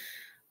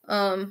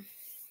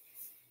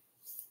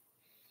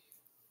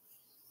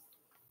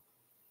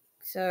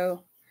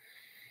 So,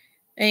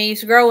 and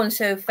he's growing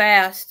so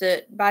fast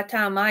that by the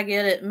time I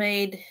get it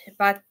made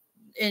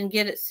and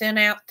get it sent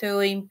out to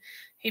him,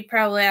 he'd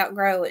probably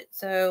outgrow it.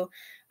 So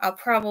I'll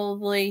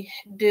probably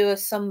do a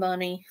sun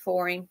bunny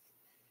for him.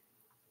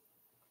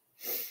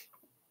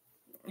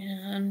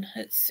 And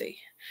let's see.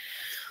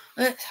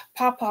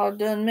 Papa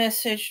done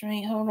messaged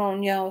me. Hold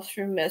on, y'all,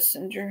 through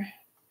Messenger.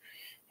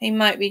 He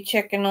might be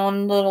checking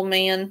on little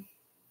man.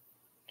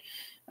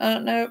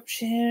 Nope.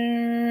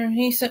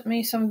 He sent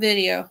me some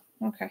video.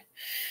 Okay.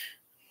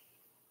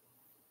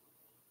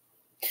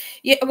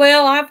 Yeah,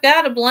 well, I've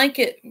got a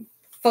blanket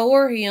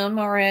for him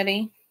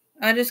already.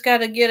 I just got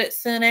to get it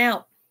sent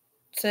out,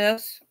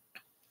 sis.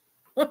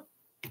 I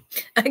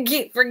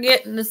keep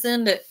forgetting to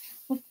send it.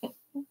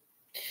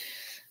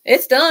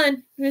 It's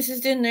done. This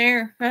is in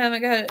there. I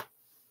haven't got it.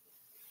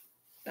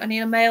 I need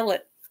to mail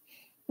it.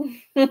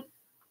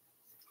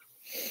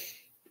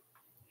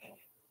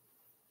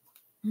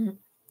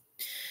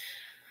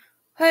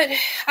 But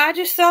I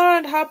just thought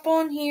I'd hop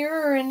on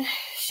here and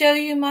show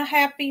you my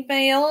happy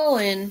mail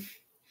and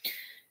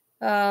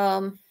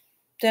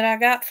that I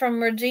got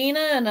from Regina,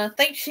 and I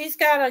think she's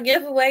got a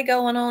giveaway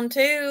going on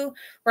too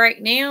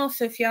right now.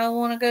 So if y'all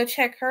want to go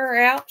check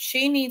her out,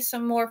 she needs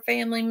some more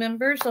family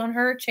members on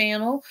her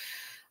channel.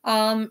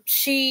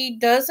 She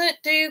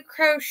doesn't do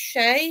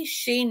crochet,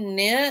 she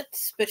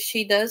knits, but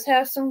she does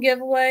have some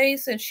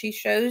giveaways and she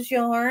shows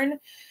yarn.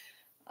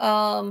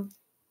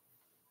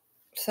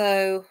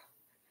 So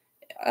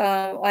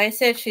like I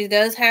said, she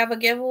does have a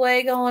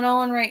giveaway going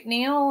on right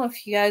now.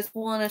 If you guys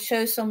want to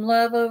show some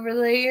love over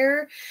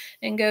there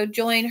and go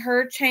join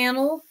her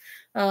channel.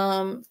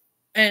 And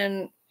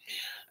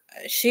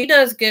she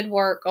does good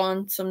work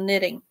on some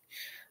knitting.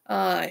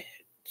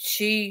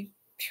 She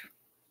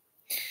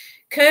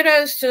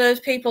kudos to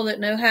those people that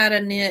know how to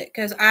knit,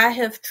 because I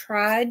have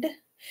tried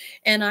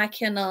and I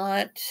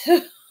cannot.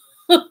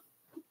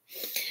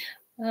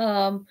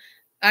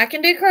 I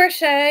can do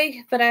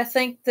crochet, but I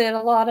think that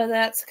a lot of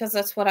that's because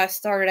that's what I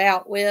started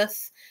out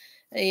with.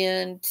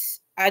 And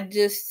I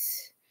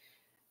just,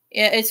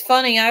 yeah, it's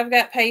funny. I've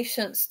got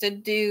patience to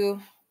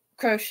do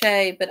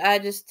crochet, but I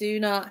just do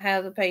not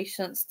have the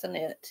patience to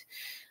knit.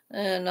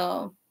 And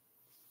I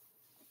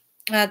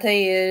tell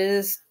you, it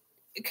is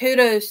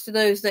kudos to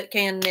those that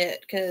can knit,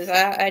 because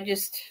I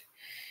just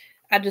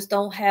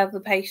don't have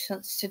the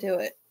patience to do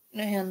it.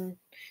 And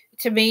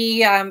to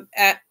me, I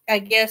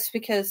guess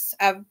because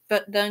I've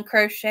done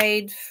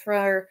crocheted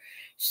for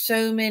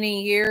so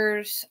many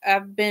years,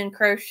 I've been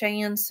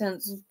crocheting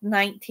since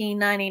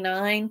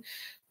 1999,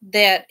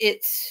 that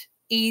it's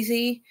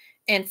easy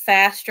and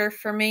faster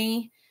for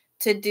me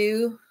to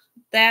do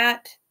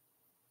that,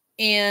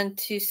 and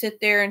to sit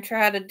there and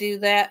try to do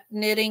that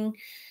knitting,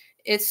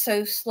 it's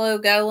so slow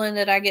going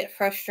that I get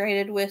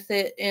frustrated with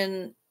it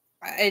and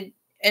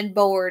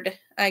bored,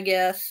 I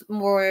guess,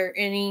 more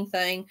than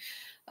anything.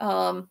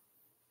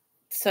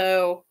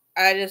 So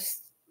I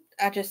just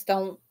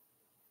don't.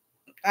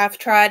 I've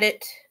tried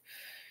it.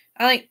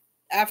 I think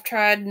I've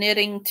tried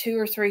knitting 2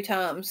 or 3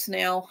 times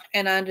now,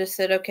 and I just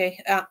said, okay,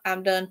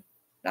 I'm done.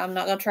 I'm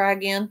not gonna try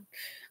again,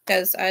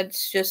 because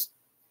it's just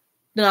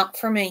not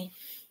for me.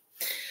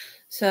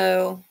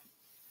 So,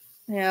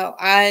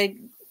 I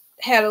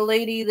had a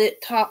lady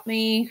that taught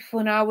me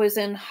when I was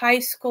in high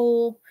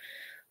school,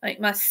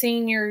 like my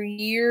senior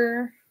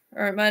year,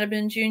 or it might have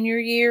been junior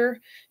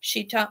year.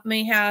 She taught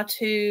me how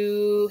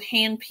to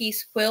hand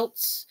piece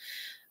quilts.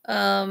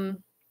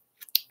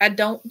 I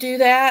don't do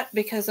that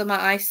because of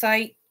my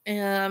eyesight. She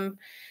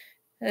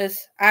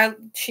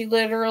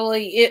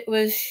literally, it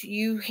was,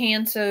 you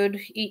hand sewed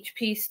each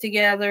piece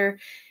together.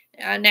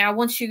 Now,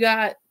 once you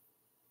got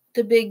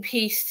the big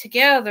piece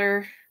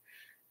together,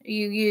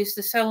 you use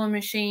the sewing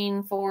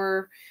machine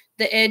for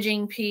the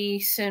edging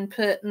piece and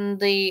putting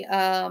the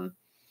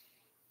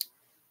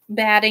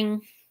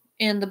batting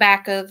in the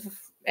back of,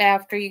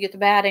 after you get the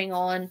batting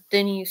on,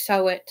 then you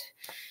sew it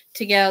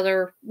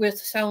together with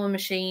the sewing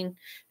machine,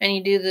 and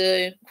you do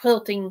the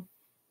quilting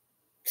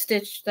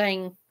stitch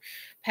thing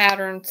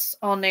patterns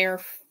on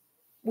there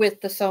with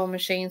the sewing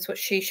machines, which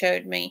she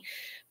showed me.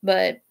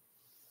 But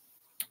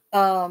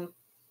I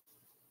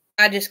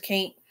just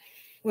can't,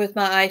 with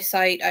my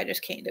eyesight, I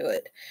just can't do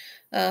it.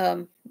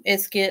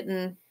 It's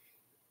getting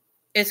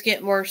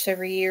worse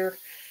every year.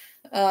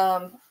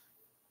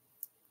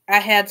 I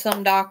had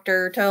some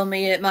doctor tell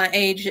me at my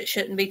age it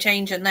shouldn't be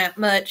changing that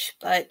much,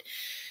 but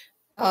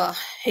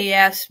he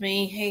asked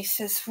me, he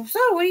says, so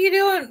what are you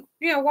doing?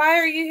 Why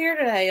are you here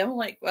today? I'm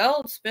like,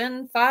 well, it's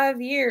been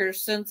 5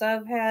 years since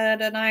I've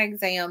had an eye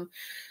exam.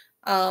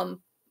 I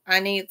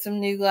need some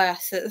new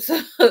glasses.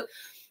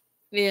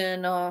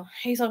 And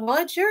he's like, well,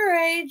 at your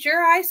age,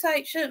 your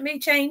eyesight shouldn't be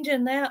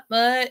changing that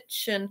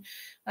much. And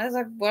I was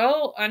like,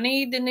 well, I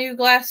need the new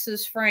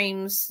glasses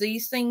frames.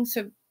 These things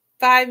are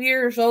 5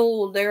 years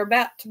old. They're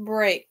about to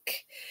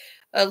break.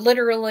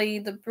 Literally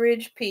the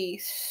bridge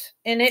piece,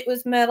 and it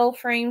was metal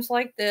frames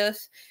like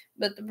this,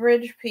 but the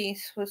bridge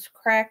piece was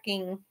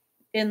cracking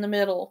in the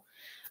middle,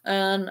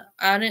 and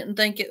I didn't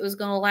think it was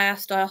going to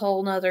last a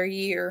whole nother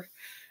year.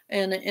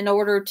 And in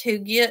order to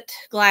get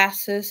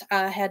glasses,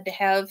 I had to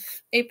have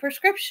a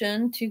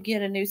prescription to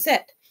get a new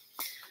set.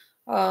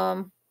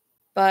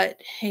 But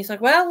he's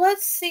like, well,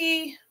 let's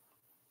see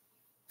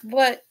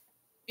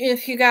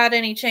if you got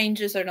any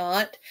changes or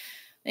not.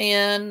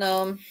 And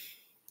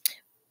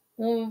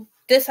well,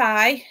 this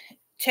eye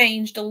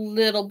changed a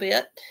little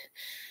bit.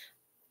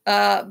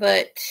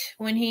 But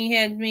when he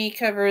had me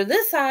cover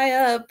this eye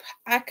up,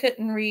 I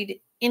couldn't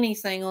read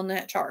anything on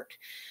that chart.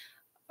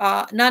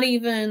 Not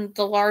even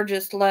the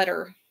largest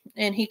letter.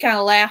 And he kind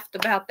of laughed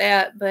about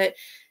that, but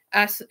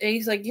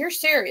he's like, you're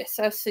serious?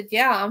 I said,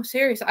 yeah, I'm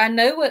serious. I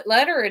know what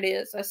letter it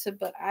is. I said,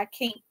 but I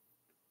can't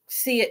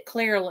see it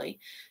clearly.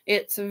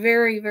 It's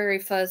very, very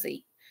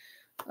fuzzy.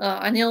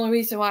 And the only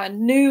reason why I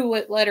knew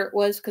what letter it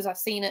was because I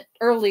seen it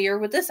earlier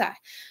with this eye.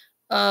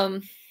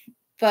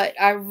 But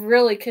I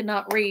really could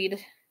not read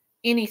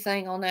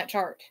anything on that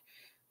chart.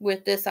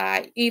 with this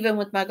eye, even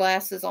with my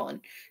glasses on,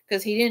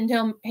 because he didn't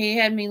tell me, he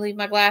had me leave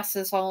my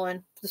glasses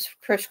on, this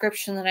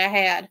prescription that I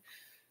had.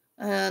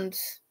 And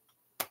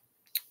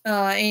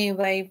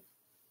anyway,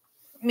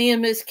 me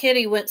and Miss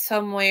Kitty went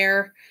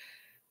somewhere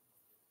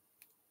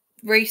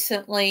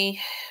recently.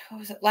 What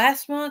was it,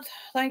 last month?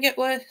 I think it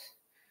was.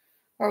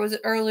 Or was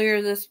it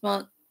earlier this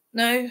month?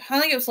 No, I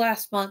think it was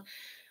last month.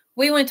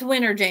 We went to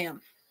Winter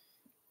Jam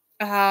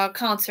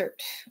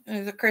concert. It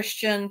was a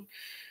Christian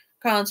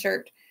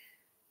concert.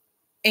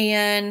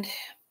 And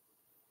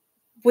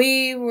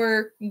we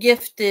were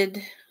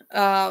gifted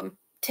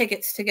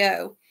tickets to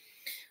go.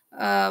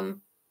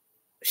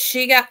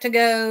 She got to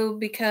go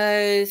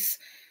because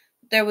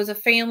there was a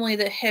family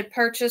that had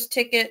purchased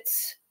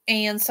tickets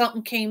and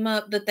something came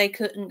up that they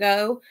couldn't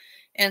go.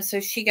 And so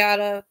she got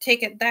a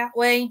ticket that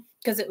way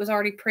because it was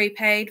already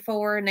prepaid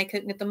for and they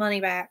couldn't get the money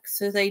back.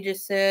 So they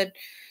just said,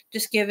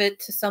 just give it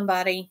to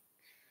somebody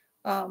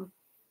that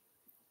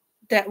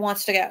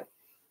wants to go.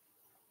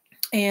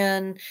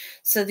 And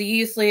so the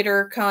youth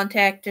leader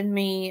contacted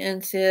me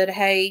and said,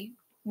 hey,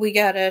 we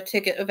got a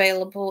ticket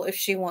available if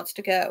she wants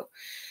to go.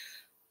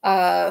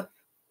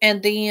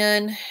 And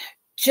then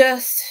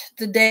just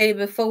the day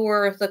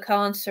before the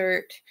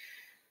concert,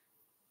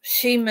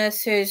 she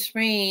messaged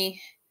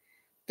me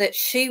that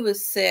she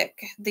was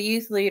sick. The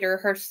youth leader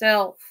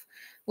herself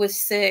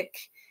was sick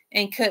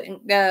and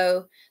couldn't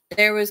go.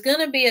 There was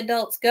going to be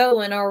adults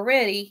going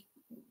already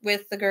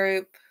with the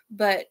group,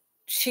 but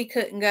she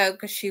couldn't go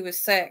because she was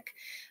sick,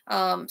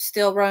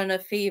 still running a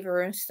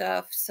fever and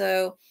stuff.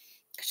 So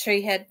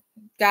she had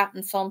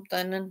gotten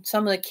something, and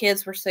some of the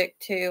kids were sick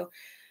too.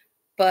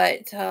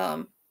 But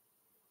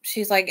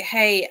she's like,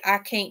 hey, I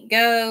can't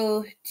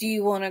go. Do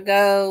you want to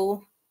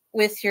go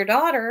with your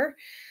daughter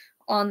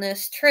on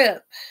this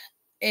trip?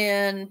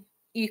 And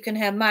you can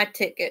have my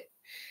ticket.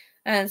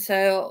 And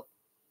so,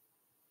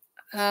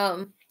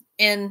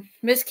 and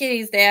Miss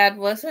Kitty's dad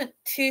wasn't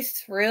too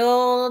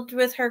thrilled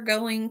with her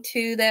going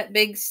to that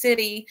big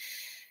city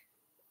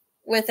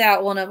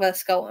without one of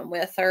us going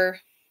with her.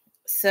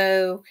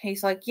 So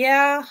he's like,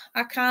 yeah,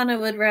 I kind of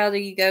would rather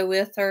you go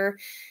with her,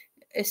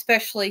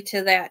 especially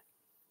to that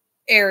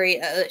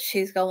area that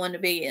she's going to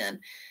be in.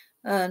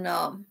 And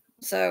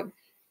so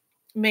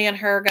me and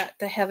her got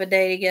to have a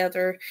day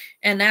together,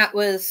 and that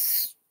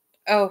was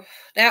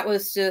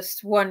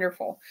just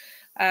wonderful.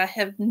 I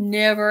have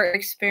never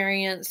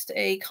experienced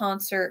a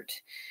concert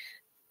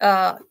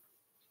that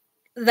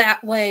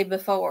way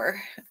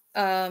before.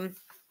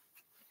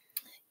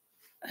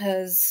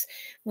 Because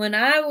when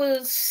I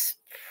was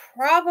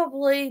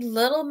probably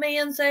little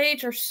man's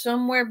age or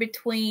somewhere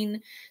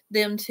between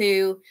them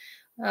two,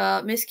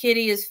 Miss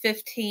Kitty is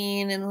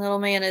 15 and little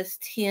man is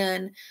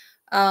 10.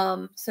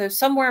 So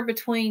somewhere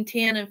between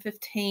 10 and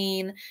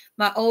 15,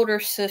 my older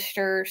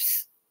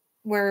sisters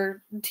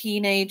were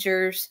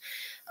teenagers.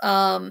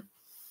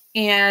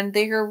 And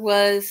there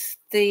was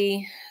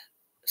the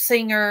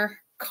singer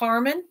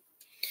Carmen.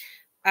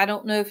 I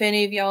don't know if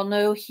any of y'all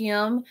know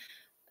him.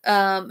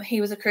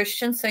 He was a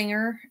Christian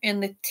singer,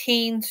 and the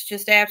teens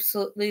just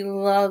absolutely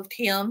loved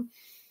him.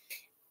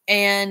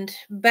 And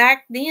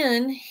back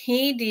then,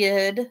 he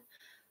did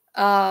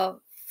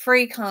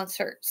free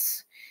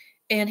concerts,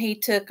 and he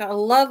took a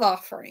love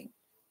offering.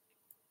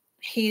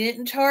 He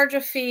didn't charge a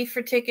fee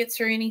for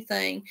tickets or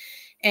anything.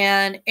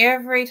 And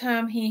every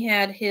time he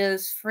had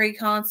his free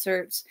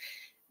concerts,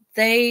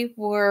 they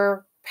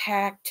were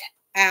packed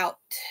out.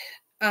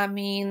 I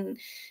mean,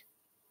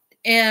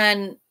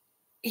 and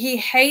he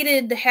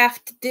hated to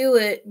have to do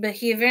it, but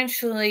he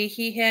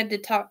had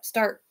to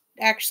start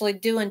actually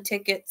doing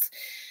tickets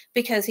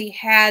because he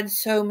had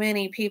so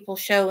many people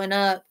showing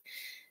up,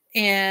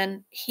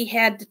 and he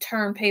had to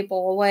turn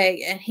people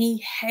away, and he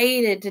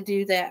hated to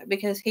do that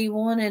because he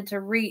wanted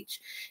to reach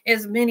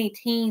as many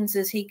teens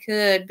as he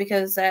could,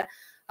 because that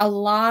a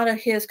lot of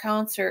his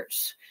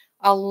concerts,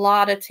 a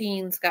lot of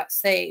teens got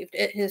saved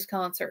at his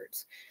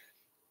concerts.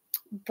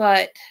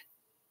 But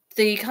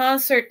the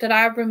concert that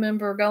I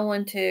remember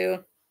going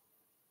to,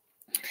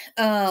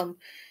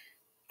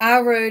 I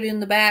rode in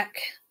the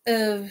back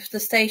of the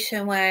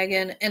station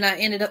wagon, and I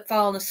ended up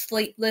falling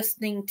asleep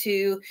listening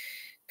to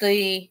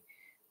the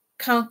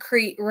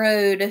concrete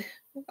road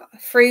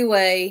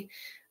freeway.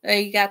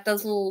 You got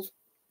those little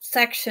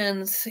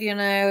sections,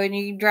 and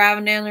you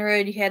driving down the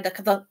road, you had the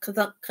ka-thunk,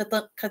 ka-thunk,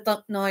 ka-thunk,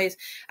 ka-thunk noise.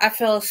 I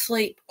fell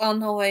asleep on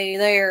the way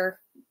there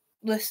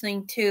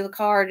listening to the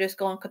car just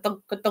going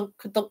ka-thunk, ka-thunk,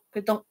 ka-thunk,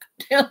 ka-thunk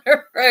down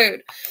the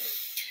road.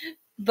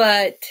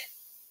 But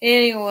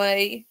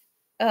anyway,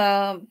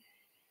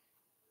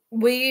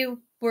 we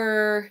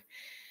were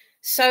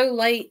so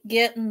late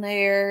getting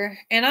there,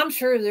 and I'm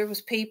sure there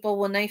was people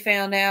when they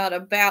found out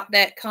about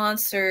that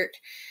concert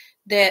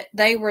that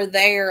they were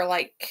there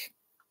like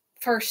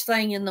first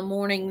thing in the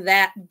morning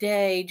that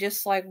day,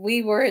 just like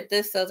we were at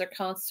this other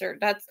concert.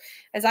 That's,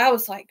 as I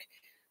was like,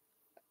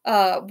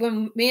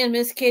 when me and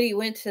Miss Kitty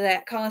went to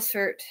that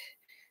concert,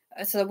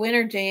 it's a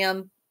Winter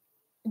Jam,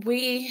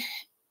 we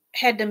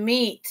had to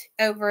meet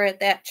over at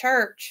that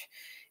church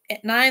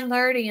at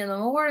 9:30 in the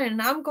morning,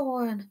 and I'm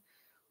going,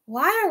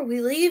 why are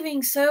we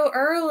leaving so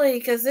early?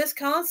 Because this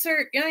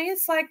concert,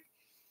 it's like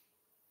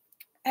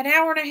an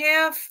hour and a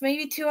half,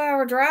 maybe 2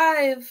 hour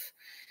drive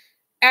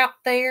out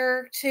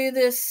there to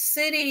this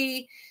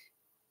city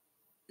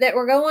that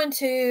we're going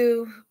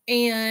to,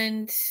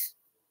 and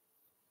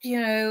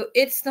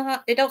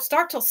it don't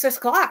start till 6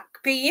 o'clock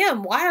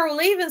p.m. Why are we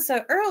leaving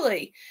so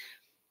early?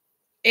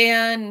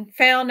 And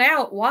found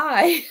out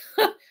why.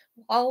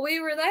 While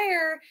we were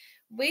there,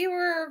 we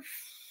were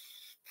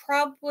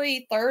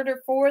probably third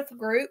or fourth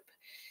group,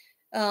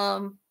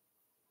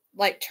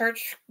 like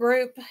church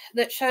group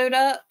that showed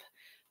up.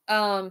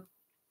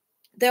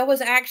 There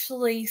was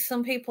actually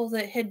some people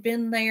that had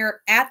been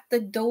there at the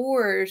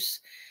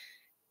doors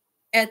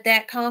at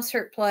that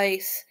concert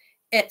place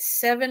at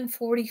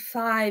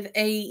 7:45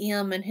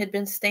 a.m. and had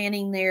been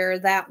standing there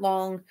that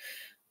long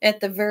at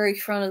the very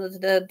front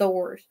of the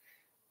doors.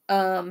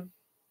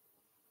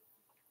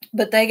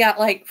 But they got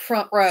like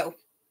front row.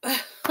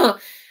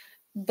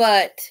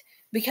 But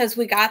because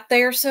we got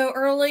there so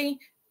early,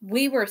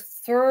 we were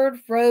third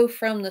row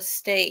from the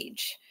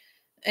stage.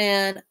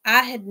 And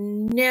I had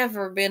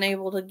never been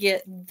able to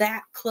get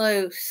that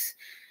close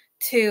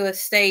to a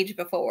stage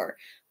before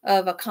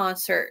of a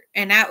concert.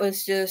 And that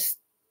was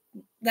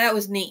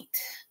neat.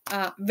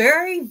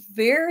 Very,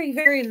 very,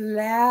 very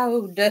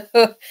loud.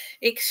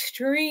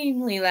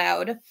 Extremely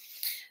loud.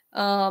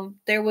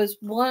 There was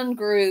one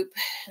group,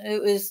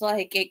 it was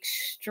like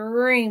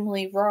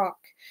extremely rock,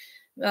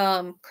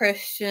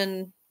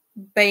 Christian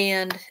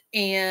band,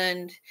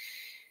 and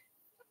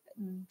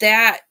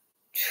that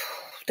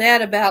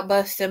about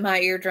busted my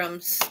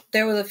eardrums.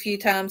 There was a few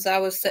times I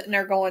was sitting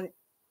there going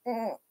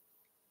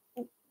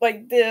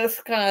like this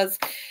because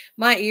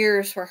my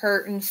ears were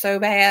hurting so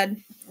bad.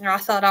 I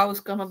thought I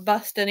was going to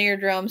bust an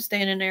eardrum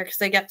standing there because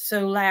they got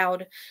so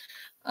loud.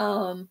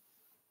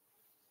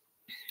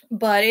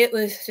 But it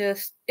was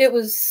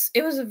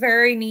a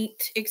very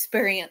neat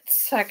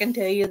experience. I can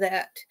tell you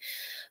that.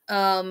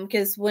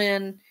 Because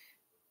when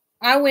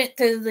I went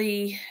to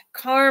the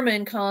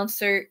Carmen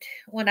concert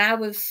when I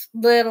was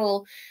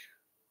little,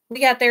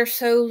 we got there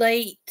so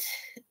late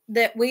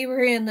that we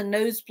were in the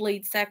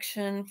nosebleed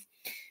section,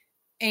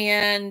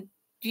 and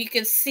you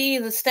could see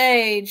the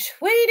stage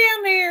way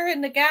down there,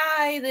 and the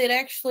guy that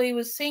actually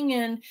was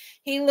singing,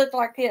 he looked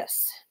like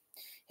this.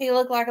 He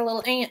looked like a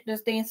little ant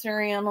just dancing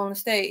around on the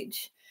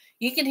stage.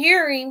 You could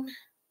hear him,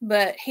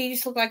 but he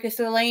just looked like this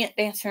little ant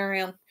dancing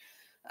around.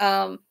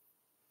 And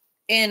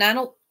I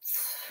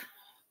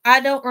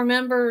don't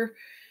remember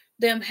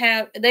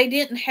they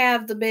didn't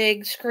have the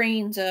big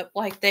screens up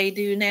like they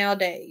do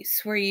nowadays,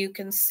 where you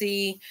can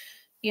see,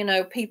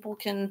 people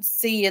can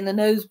see in the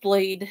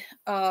nosebleed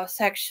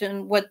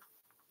section what,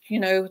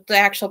 the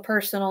actual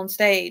person on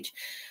stage.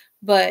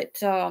 But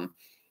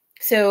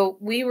so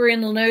we were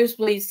in the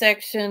nosebleed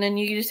section, and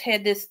you just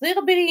had this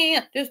little bitty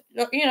ant, just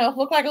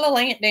looked like a little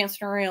ant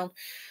dancing around.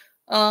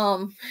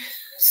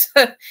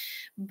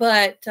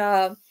 But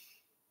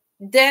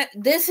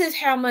this is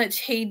how much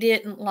he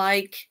didn't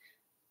like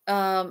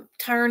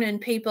turning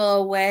people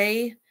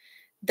away.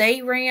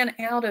 They ran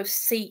out of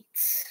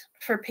seats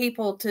for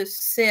people to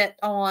sit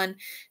on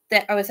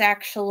that was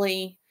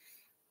actually,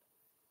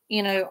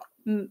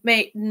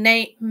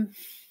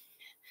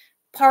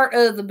 part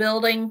of the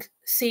building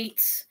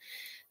seats.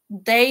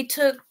 They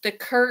took the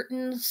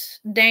curtains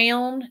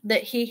down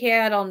that he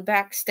had on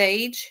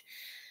backstage,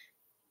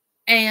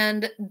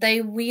 and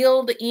they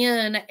wheeled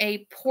in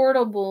a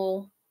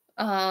portable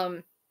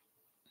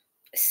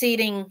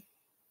seating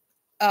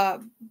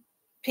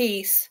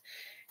piece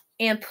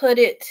and put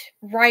it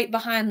right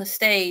behind the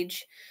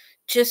stage,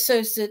 just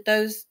so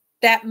that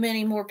that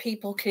many more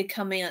people could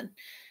come in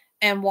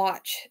and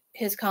watch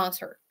his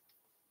concert.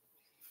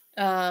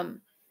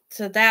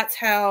 So that's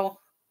how,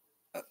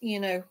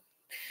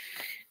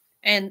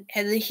 and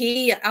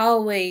he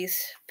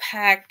always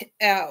packed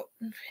out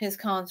his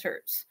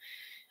concerts.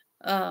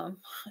 Let's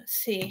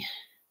see.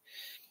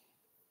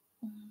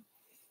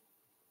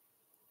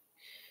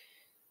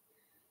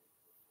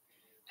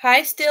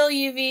 Hi, still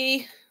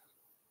UV.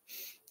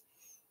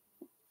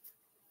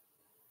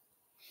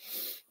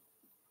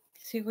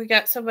 See, we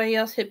got somebody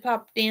else had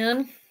popped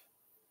in.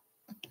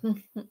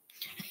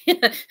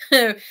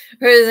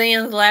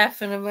 Roseanne's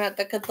laughing about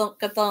the ka-thunk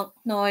ka-thunk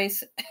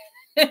noise.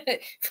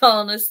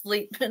 Falling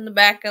asleep in the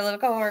back of the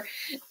car.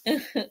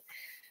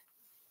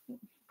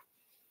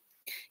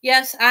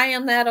 Yes, I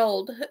am that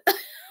old.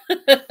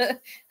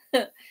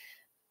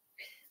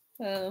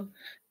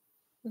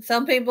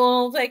 Some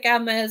people think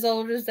I'm as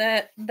old as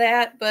that,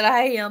 but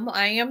I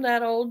am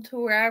that old to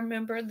where I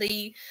remember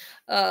the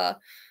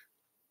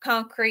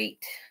concrete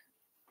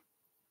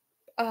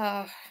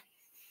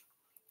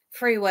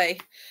freeway.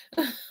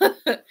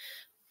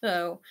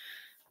 So,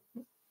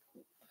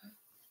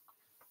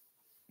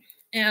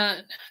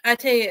 and I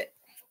tell you,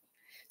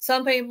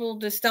 some people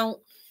just don't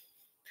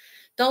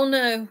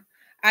know.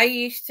 I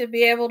used to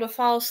be able to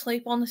fall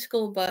asleep on the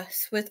school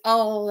bus with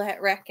all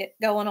that racket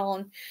going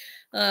on.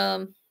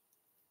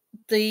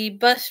 The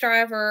bus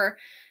driver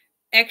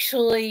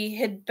actually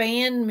had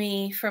banned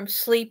me from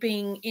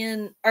sleeping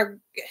in, or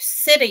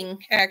sitting,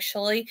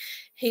 actually.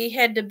 He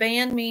had to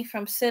ban me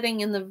from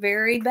sitting in the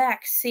very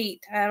back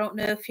seat. I don't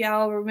know if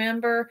y'all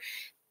remember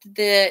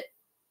that.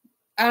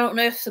 I don't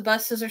know if the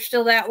buses are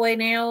still that way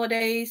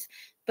nowadays,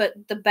 but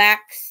the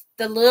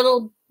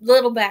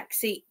little back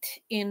seat,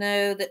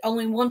 that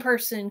only one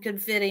person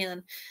could fit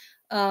in.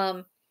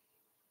 Um,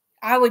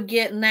 I would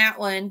get in that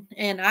one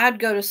and I'd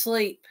go to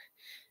sleep.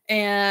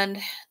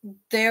 And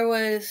there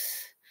was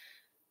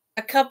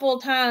a couple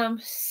of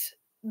times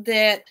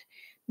that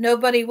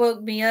nobody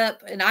woke me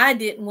up and I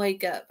didn't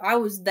wake up. I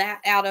was that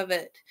out of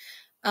it.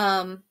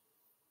 Um,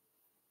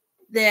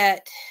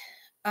 that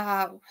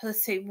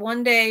let's see,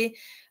 one day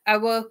I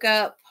woke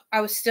up, I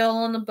was still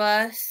on the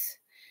bus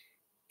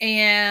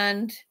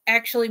and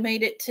actually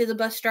made it to the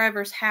bus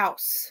driver's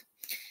house.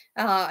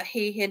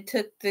 He had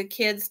took the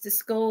kids to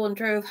school and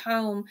drove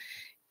home,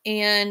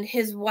 and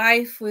his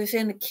wife was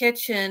in the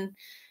kitchen,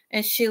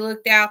 and she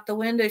looked out the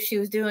window. She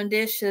was doing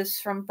dishes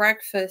from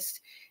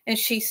breakfast, and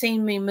she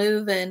seen me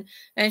moving,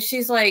 and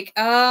she's like,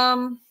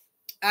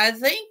 I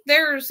think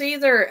there's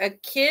either a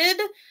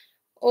kid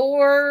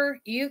or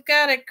you've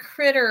got a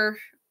critter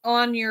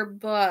on your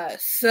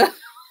bus.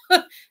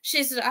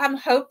 She said, I'm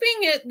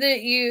hoping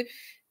that you,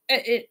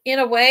 in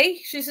a way,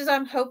 she says,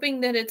 I'm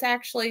hoping that it's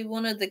actually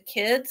one of the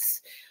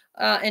kids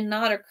and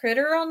not a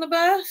critter on the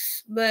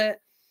bus. But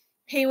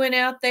he went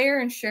out there,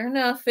 and sure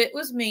enough, it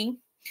was me.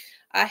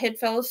 I had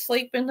fell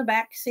asleep in the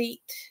back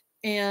seat,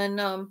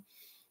 and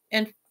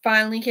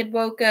finally had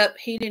woke up.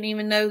 He didn't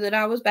even know that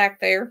I was back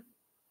there.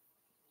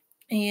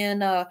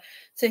 And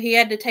so he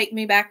had to take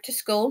me back to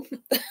school.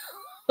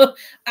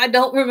 I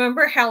don't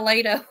remember how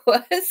late I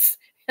was,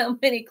 how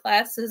many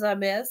classes I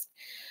missed.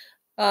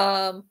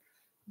 But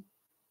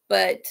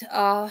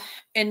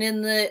and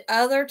then the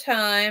other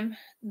time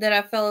that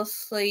I fell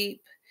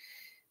asleep,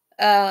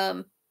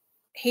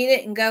 he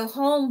didn't go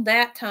home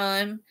that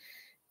time.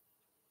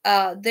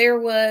 There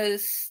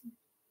was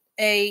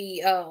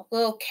a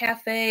little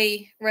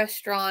cafe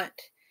restaurant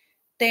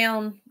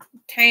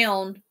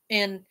downtown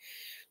in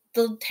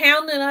the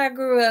town that I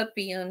grew up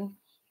in.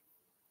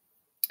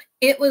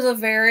 It was a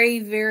very,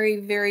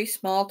 very, very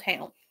small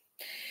town.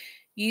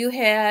 You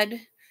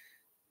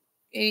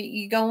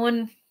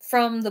going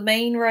from the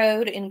main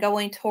road and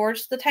going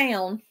towards the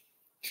town.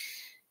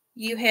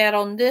 You had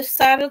on this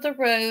side of the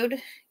road,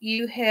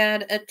 you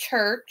had a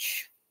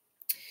church.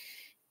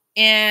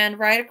 And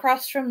right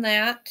across from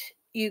that,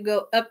 you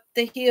go up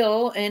the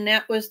hill, and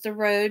that was the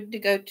road to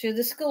go to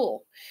the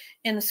school.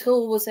 And the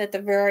school was at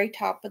the very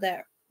top of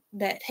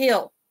that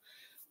hill.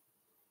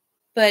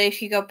 But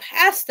if you go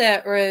past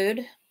that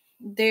road,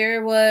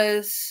 there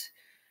was,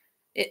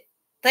 I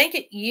think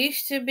it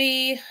used to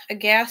be a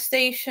gas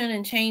station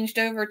and changed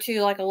over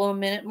to like a little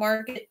minute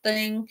market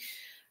thing.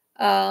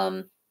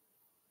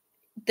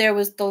 There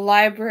was the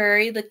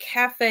library, the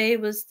cafe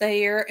was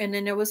there, and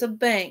then there was a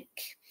bank.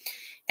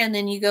 And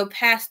then you go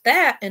past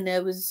that, and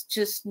there was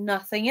just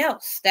nothing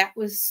else. That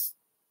was,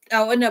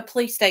 oh, no,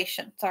 police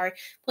station. Sorry.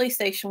 Police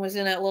station was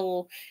in that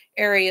little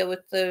area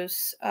with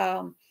those,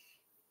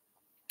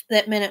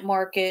 that minute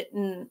market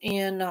and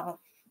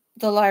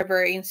the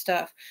library and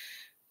stuff.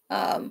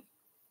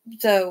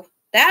 So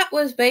that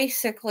was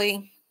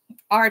basically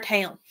our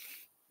town.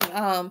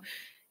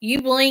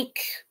 You blink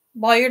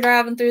while you're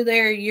driving through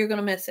there, you're going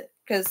to miss it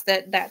because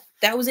that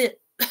was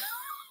it.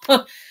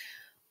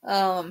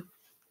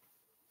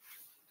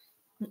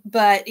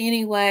 But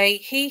anyway,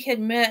 he had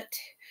met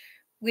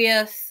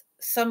with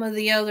some of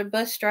the other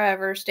bus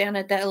drivers down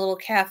at that little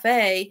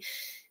cafe,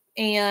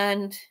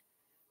 and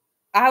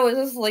I was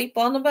asleep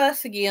on the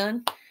bus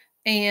again,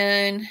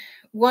 and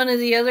one of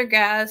the other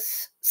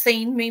guys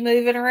seen me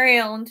moving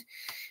around,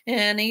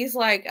 and he's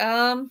like,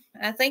 I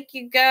think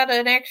you got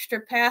an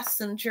extra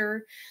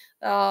passenger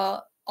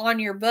on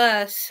your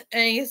bus.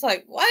 And he's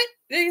like, what?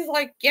 And he's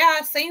like, yeah,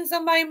 I seen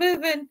somebody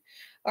moving,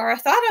 or I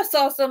thought I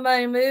saw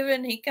somebody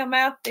moving. He come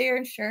out there,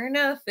 and sure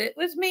enough, it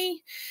was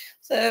me.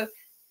 So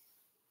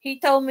he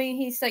told me,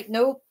 he's like,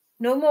 nope,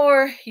 no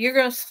more. You're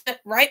going to sit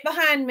right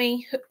behind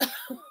me.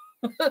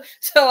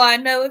 So I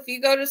know if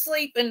you go to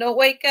sleep and don't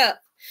wake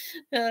up.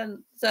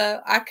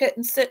 So I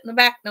couldn't sit in the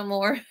back no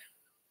more.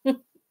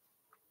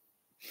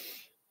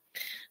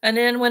 And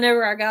then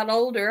whenever I got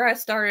older, I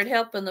started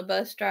helping the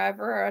bus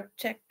driver. I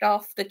checked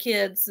off the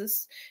kids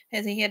as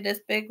he had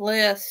this big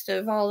list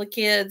of all the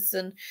kids,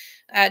 and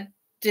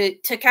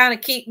to kind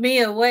of keep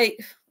me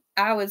awake,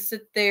 I would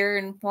sit there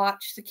and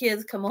watch the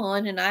kids come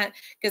on. And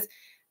because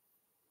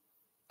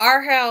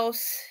our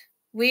house,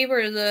 we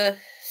were the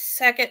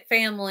second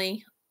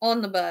family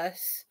on the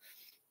bus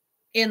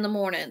in the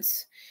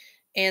mornings,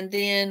 and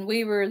then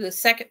we were the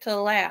second to the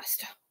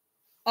last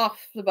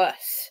off the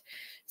bus.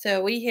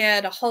 So we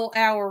had a whole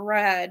hour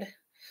ride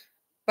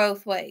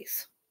both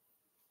ways.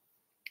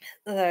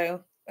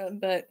 So,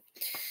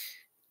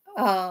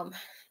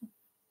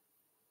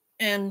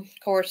 and of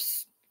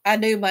course, I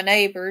knew my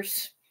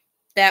neighbors.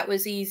 That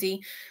was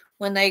easy.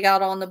 When they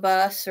got on the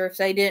bus, or if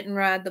they didn't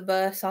ride the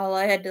bus, all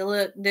I had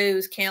to do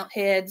was count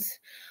heads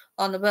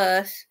on the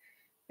bus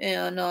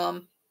and,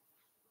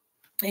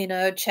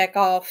 check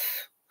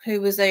off who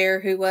was there,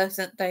 who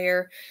wasn't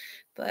there.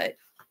 But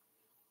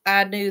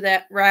I knew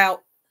that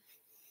route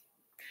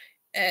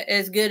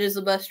as good as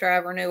the bus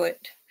driver knew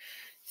it.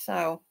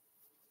 So,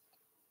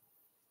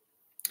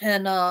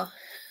 and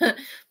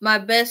my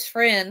best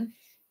friend,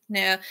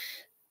 now,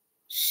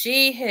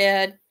 she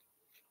had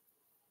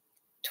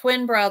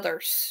twin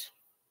brothers,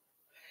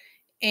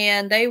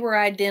 and they were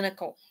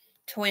identical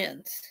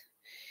twins.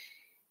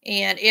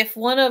 And if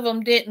one of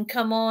them didn't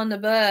come on the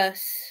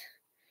bus,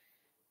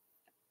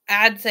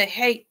 I'd say,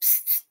 "Hey,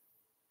 psst, psst,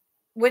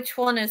 which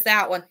one is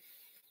that one?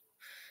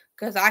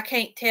 Because I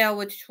can't tell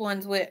which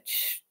one's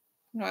which."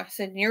 I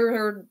said,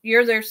 "You're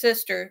their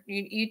sister.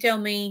 You tell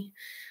me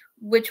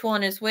which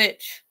one is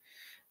which."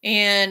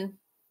 And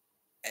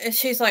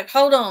she's like,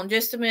 "Hold on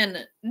just a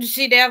minute."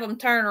 She'd have them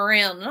turn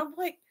around. And I'm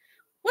like,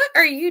 "What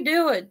are you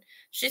doing?"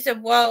 She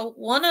said, "Well,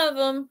 one of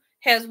them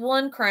has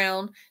one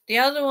crown. The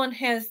other one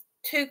has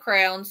two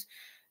crowns.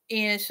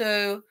 And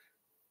so,"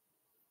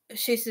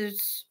 she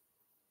says,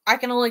 "I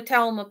can only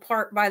tell them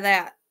apart by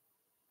that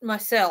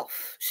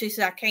myself." She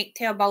said, "I can't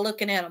tell by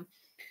looking at them."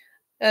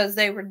 As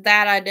they were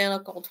that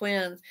identical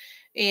twins.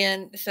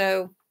 And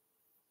so,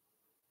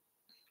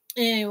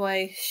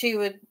 anyway, she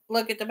would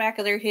look at the back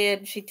of their head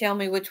and she'd tell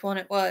me which one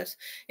it was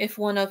if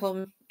one of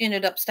them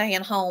ended up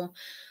staying home.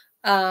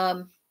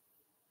 Now,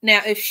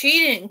 if she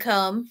didn't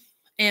come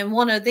and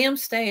one of them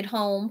stayed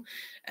home,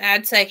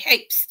 I'd say,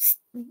 "Hey, psst,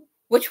 psst,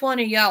 which one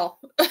of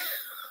y'all?"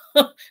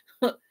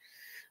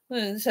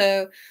 And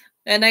so,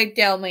 and they'd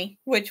tell me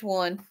which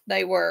one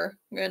they were,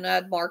 and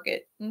I'd mark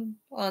it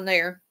on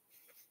there.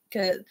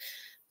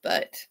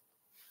 But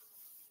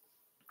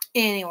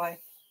anyway,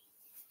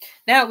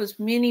 that was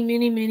many,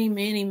 many, many,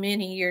 many,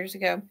 many years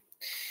ago.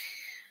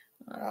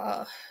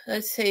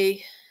 Let's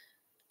see.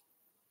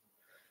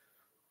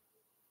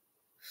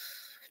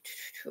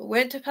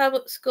 Went to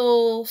public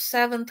school,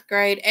 7th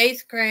grade.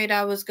 8th grade,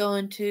 I was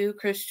going to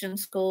Christian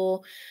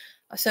school.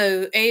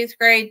 So 8th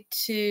grade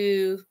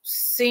to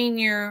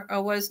senior, I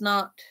was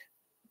not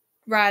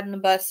riding the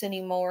bus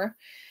anymore.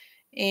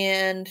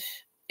 And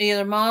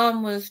either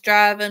mom was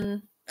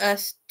driving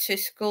us to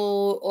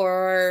school,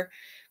 or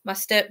my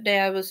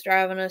stepdad was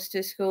driving us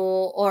to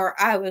school, or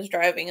I was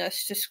driving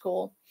us to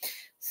school.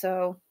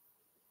 So,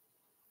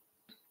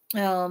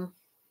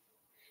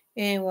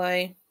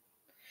 anyway,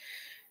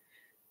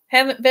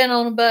 haven't been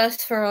on a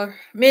bus for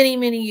many,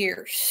 many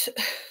years.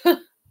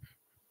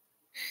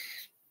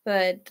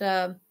 But,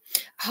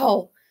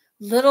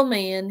 little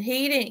man,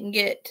 he didn't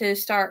get to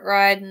start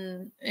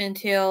riding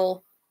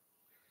until,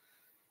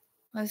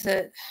 was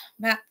it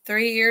about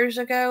 3 years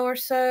ago or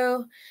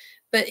so?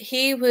 But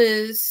he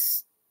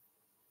was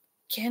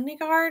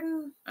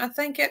kindergarten, I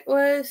think it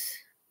was.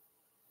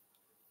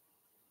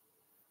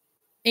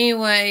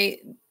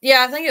 Anyway,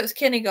 yeah, I think it was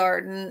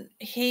kindergarten.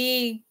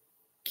 They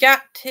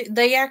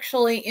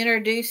actually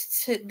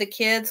introduced the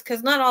kids,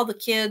 because not all the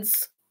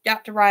kids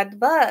got to ride the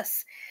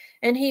bus.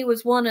 And he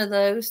was one of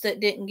those that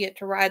didn't get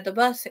to ride the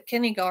bus at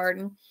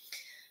kindergarten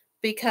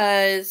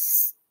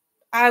because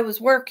I was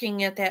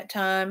working at that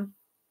time.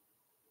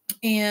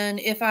 And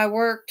if I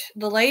worked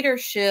the later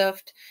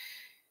shift,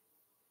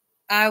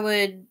 I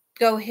would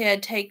go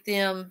ahead, take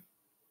them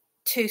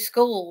to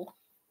school.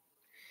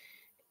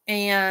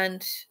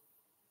 And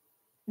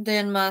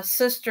then my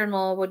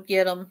sister-in-law would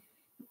get them,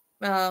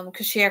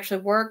 because she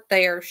actually worked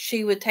there.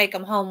 She would take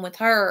them home with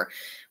her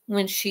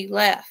when she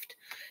left.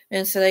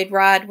 And so they'd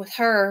ride with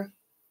her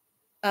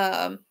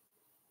to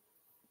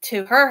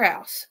her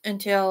house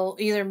until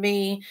either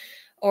me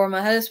or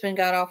my husband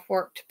got off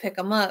work to pick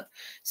them up.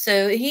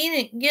 So he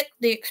didn't get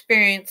the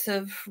experience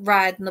of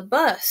riding the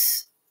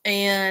bus.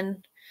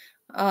 And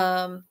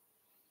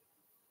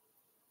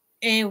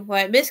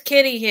anyway, Miss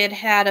Kitty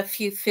had a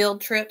few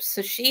field trips,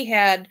 so she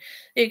had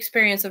the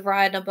experience of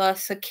riding a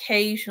bus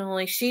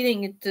occasionally. She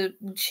didn't get to.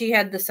 She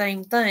had the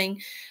same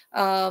thing.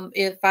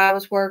 If I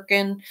was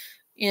working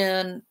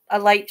in a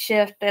late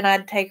shift, then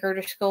I'd take her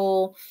to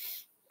school.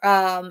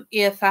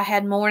 If I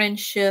had morning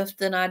shift,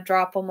 then I'd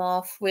drop them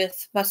off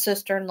with my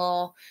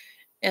sister-in-law,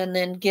 and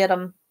then get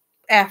them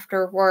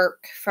after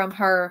work from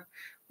her,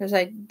 because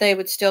they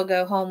would still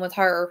go home with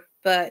her.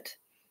 But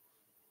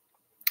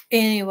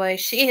anyway,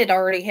 she had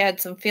already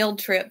had some field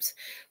trips,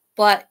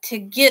 but to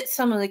get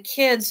some of the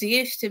kids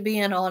used to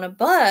being on a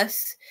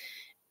bus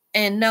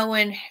and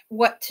knowing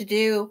what to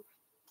do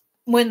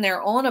when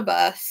they're on a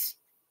bus,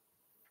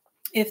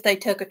 if they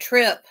took a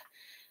trip,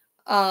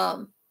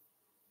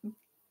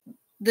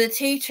 the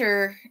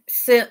teacher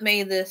sent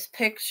me this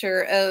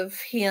picture of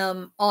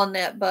him on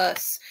that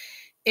bus.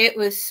 It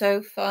was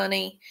so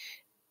funny,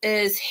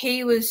 as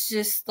he was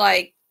just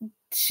like,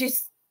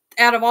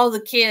 out of all the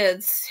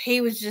kids,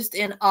 he was just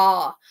in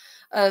awe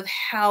of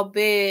how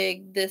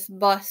big this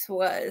bus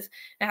was.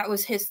 That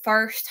was his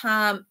first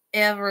time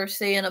ever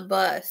seeing a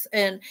bus,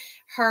 and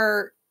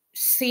her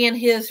seeing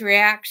his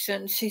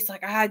reaction, she's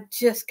like, "I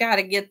just got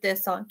to get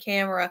this on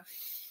camera."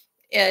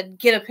 and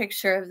get a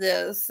picture of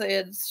this.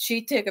 And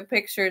she took a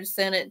picture and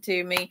sent it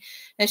to me.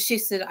 And she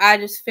said, I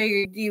just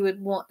figured you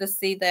would want to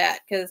see that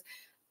because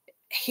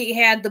he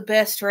had the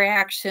best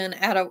reaction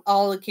out of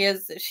all the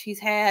kids that she's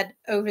had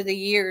over the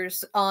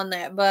years on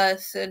that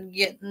bus, and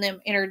getting them,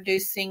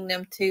 introducing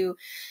them to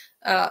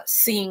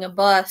seeing a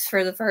bus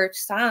for the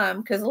first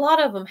time, because a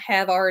lot of them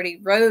have already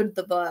rode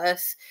the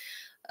bus,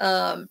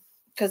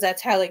 because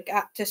that's how they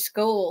got to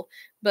school.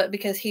 But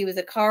because he was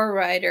a car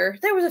rider,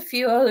 there was a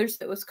few others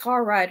that was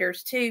car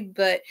riders too,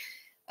 but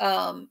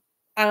I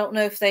don't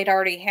know if they'd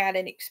already had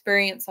an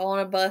experience on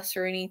a bus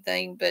or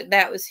anything, but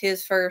that was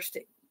his first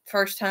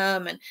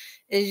time, and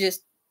it's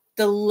just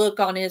the look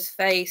on his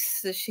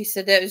face. She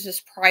said that was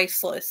just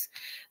priceless.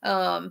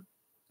 So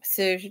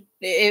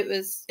it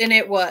was, and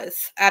it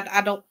was.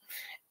 I don't.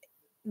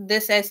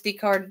 This SD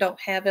card don't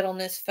have it on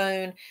this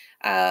phone.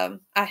 I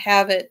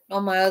have it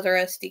on my other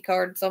SD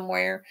card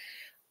somewhere.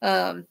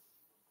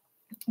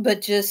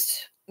 But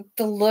just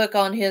the look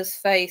on his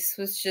face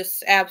was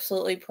just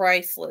absolutely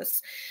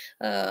priceless.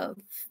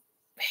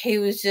 He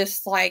was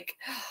just like,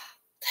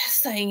 this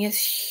thing is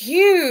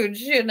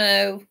huge,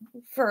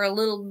 for a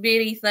little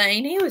bitty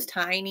thing. He was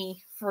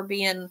tiny for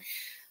being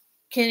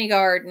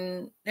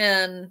kindergarten,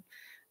 and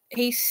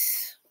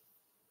he's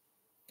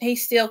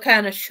still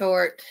kind of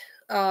short.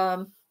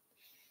 But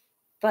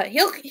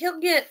he'll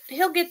get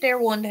there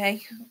one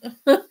day.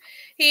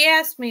 He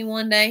asked me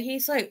one day,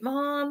 he's like,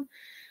 Mom,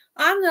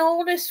 I'm the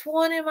oldest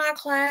one in my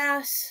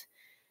class,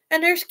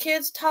 and there's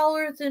kids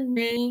taller than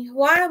me.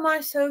 Why am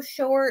I so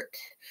short?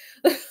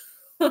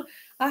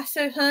 I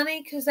said,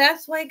 honey, because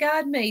that's the way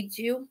God made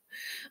you.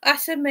 I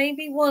said,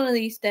 maybe one of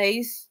these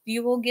days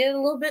you will get a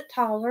little bit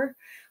taller.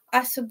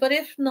 I said, but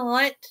if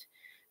not,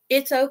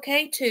 it's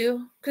okay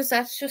too, because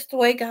that's just the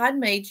way God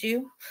made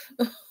you.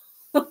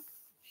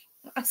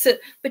 I said,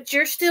 but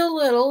you're still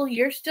little.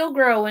 You're still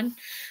growing.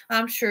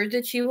 I'm sure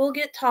that you will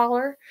get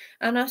taller.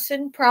 And I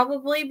said,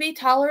 probably be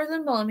taller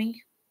than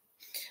Mommy.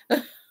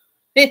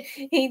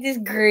 He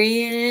just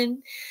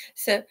grinned.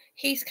 So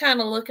he's kind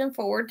of looking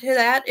forward to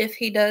that if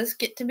he does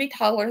get to be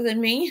taller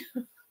than me.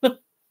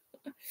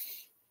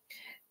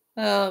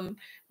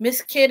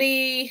 Miss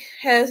Kitty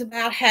has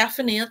about half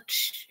an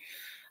inch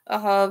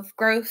of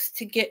growth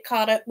to get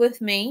caught up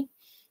with me,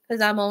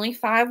 because I'm only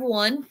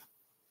 5'1",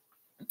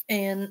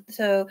 and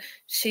so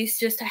she's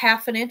just a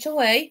half an inch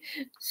away,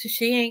 so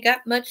she ain't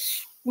got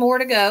much more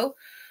to go.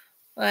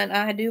 And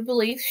I do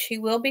believe she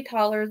will be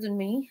taller than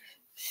me.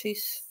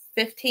 She's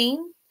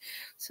 15,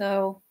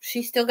 so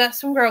she's still got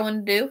some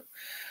growing to do.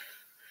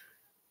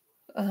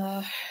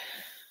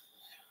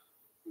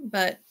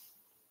 But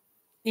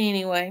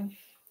anyway,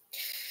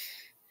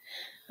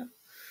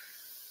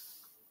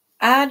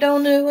 I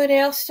don't know what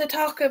else to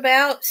talk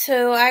about,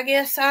 so I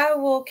guess I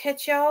will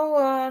catch y'all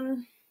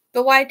on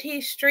the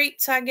YT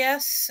streets, I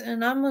guess,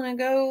 and I'm gonna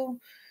go.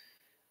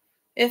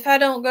 If I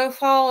don't go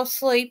fall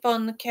asleep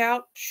on the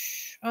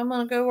couch, I'm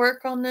gonna go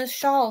work on this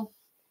shawl.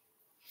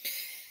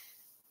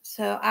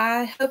 So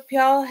I hope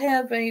y'all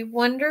have a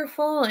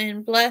wonderful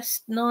and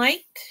blessed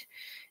night,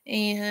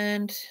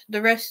 and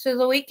the rest of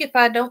the week, if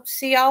I don't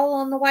see y'all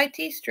on the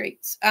YT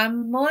streets.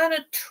 I'm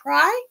gonna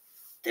try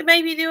to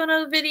maybe do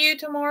another video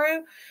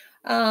tomorrow,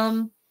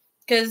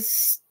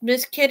 because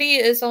Miss Kitty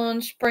is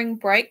on spring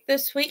break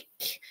this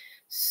week.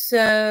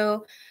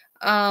 So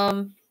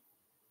the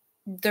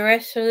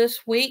rest of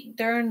this week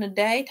during the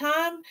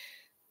daytime,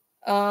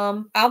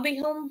 I'll be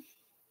home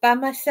by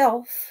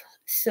myself.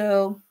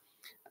 So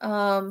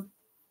I'll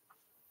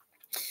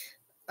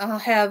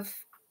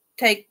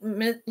take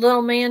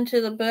little man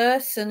to the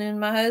bus, and then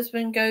my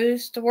husband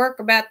goes to work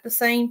about the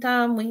same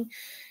time we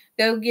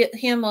go get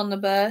him on the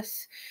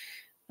bus.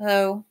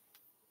 So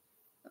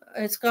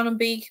it's gonna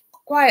be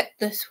quiet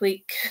this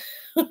week,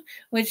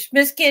 which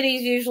Miss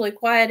Kitty's usually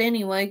quiet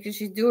anyway because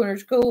she's doing her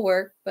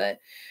schoolwork. But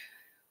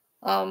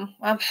I'm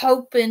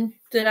hoping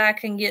that I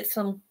can get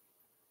some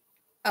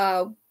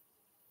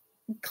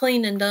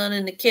cleaning done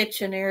in the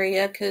kitchen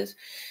area, because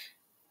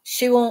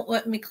she won't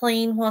let me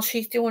clean while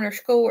she's doing her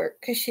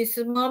schoolwork, because she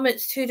said, Mom,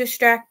 it's too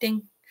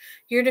distracting.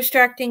 You're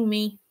distracting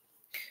me.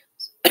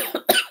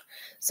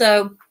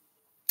 So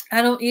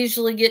I don't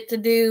usually get to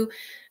do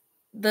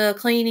the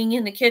cleaning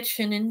in the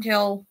kitchen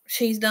until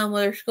she's done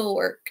with her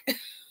schoolwork.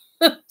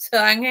 So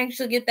I can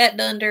actually get that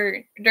done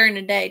during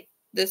the day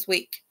this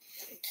week.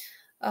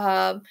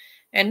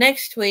 And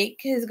next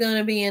week is going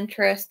to be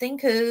interesting,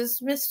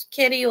 because Miss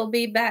Kitty will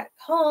be back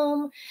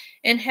home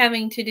and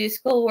having to do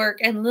schoolwork,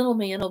 and little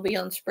man will be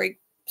on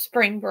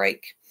spring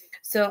break.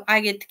 So I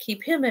get to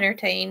keep him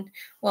entertained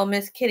while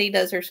Miss Kitty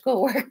does her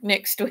schoolwork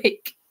next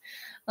week.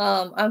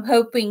 I'm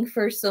hoping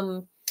for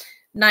some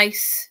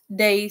nice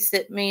days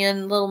that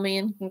little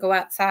man can go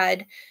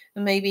outside,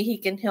 and maybe he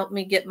can help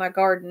me get my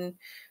garden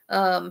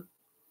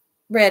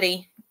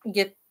ready,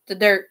 get the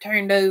dirt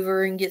turned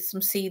over, and get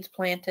some seeds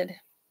planted.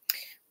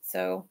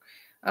 So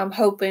I'm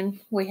hoping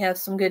we have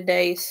some good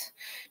days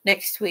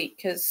next week,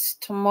 because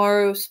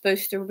tomorrow's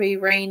supposed to be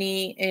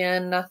rainy,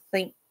 and I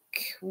think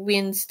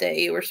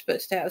Wednesday we're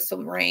supposed to have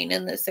some rain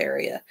in this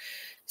area.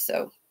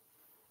 So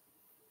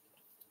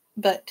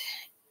But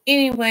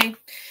anyway,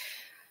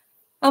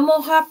 I'm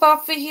going to hop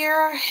off of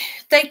here.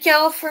 Thank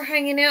y'all for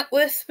hanging out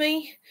with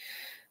me.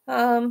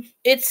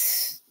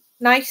 It's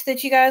nice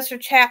that you guys are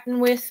chatting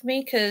with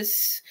me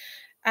because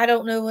I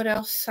don't know what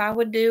else I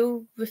would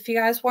do if you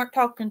guys weren't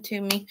talking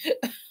to me.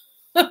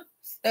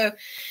 So,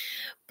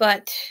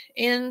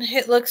 and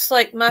it looks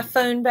like my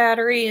phone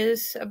battery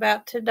is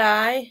about to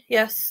die.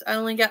 Yes, I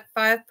only got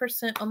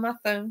 5% on my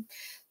phone.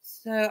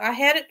 So I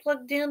had it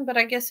plugged in, but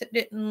I guess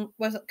it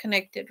wasn't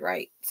connected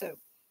right. So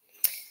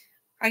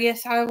I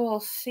guess I will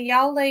see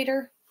y'all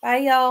later. Bye,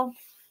 y'all.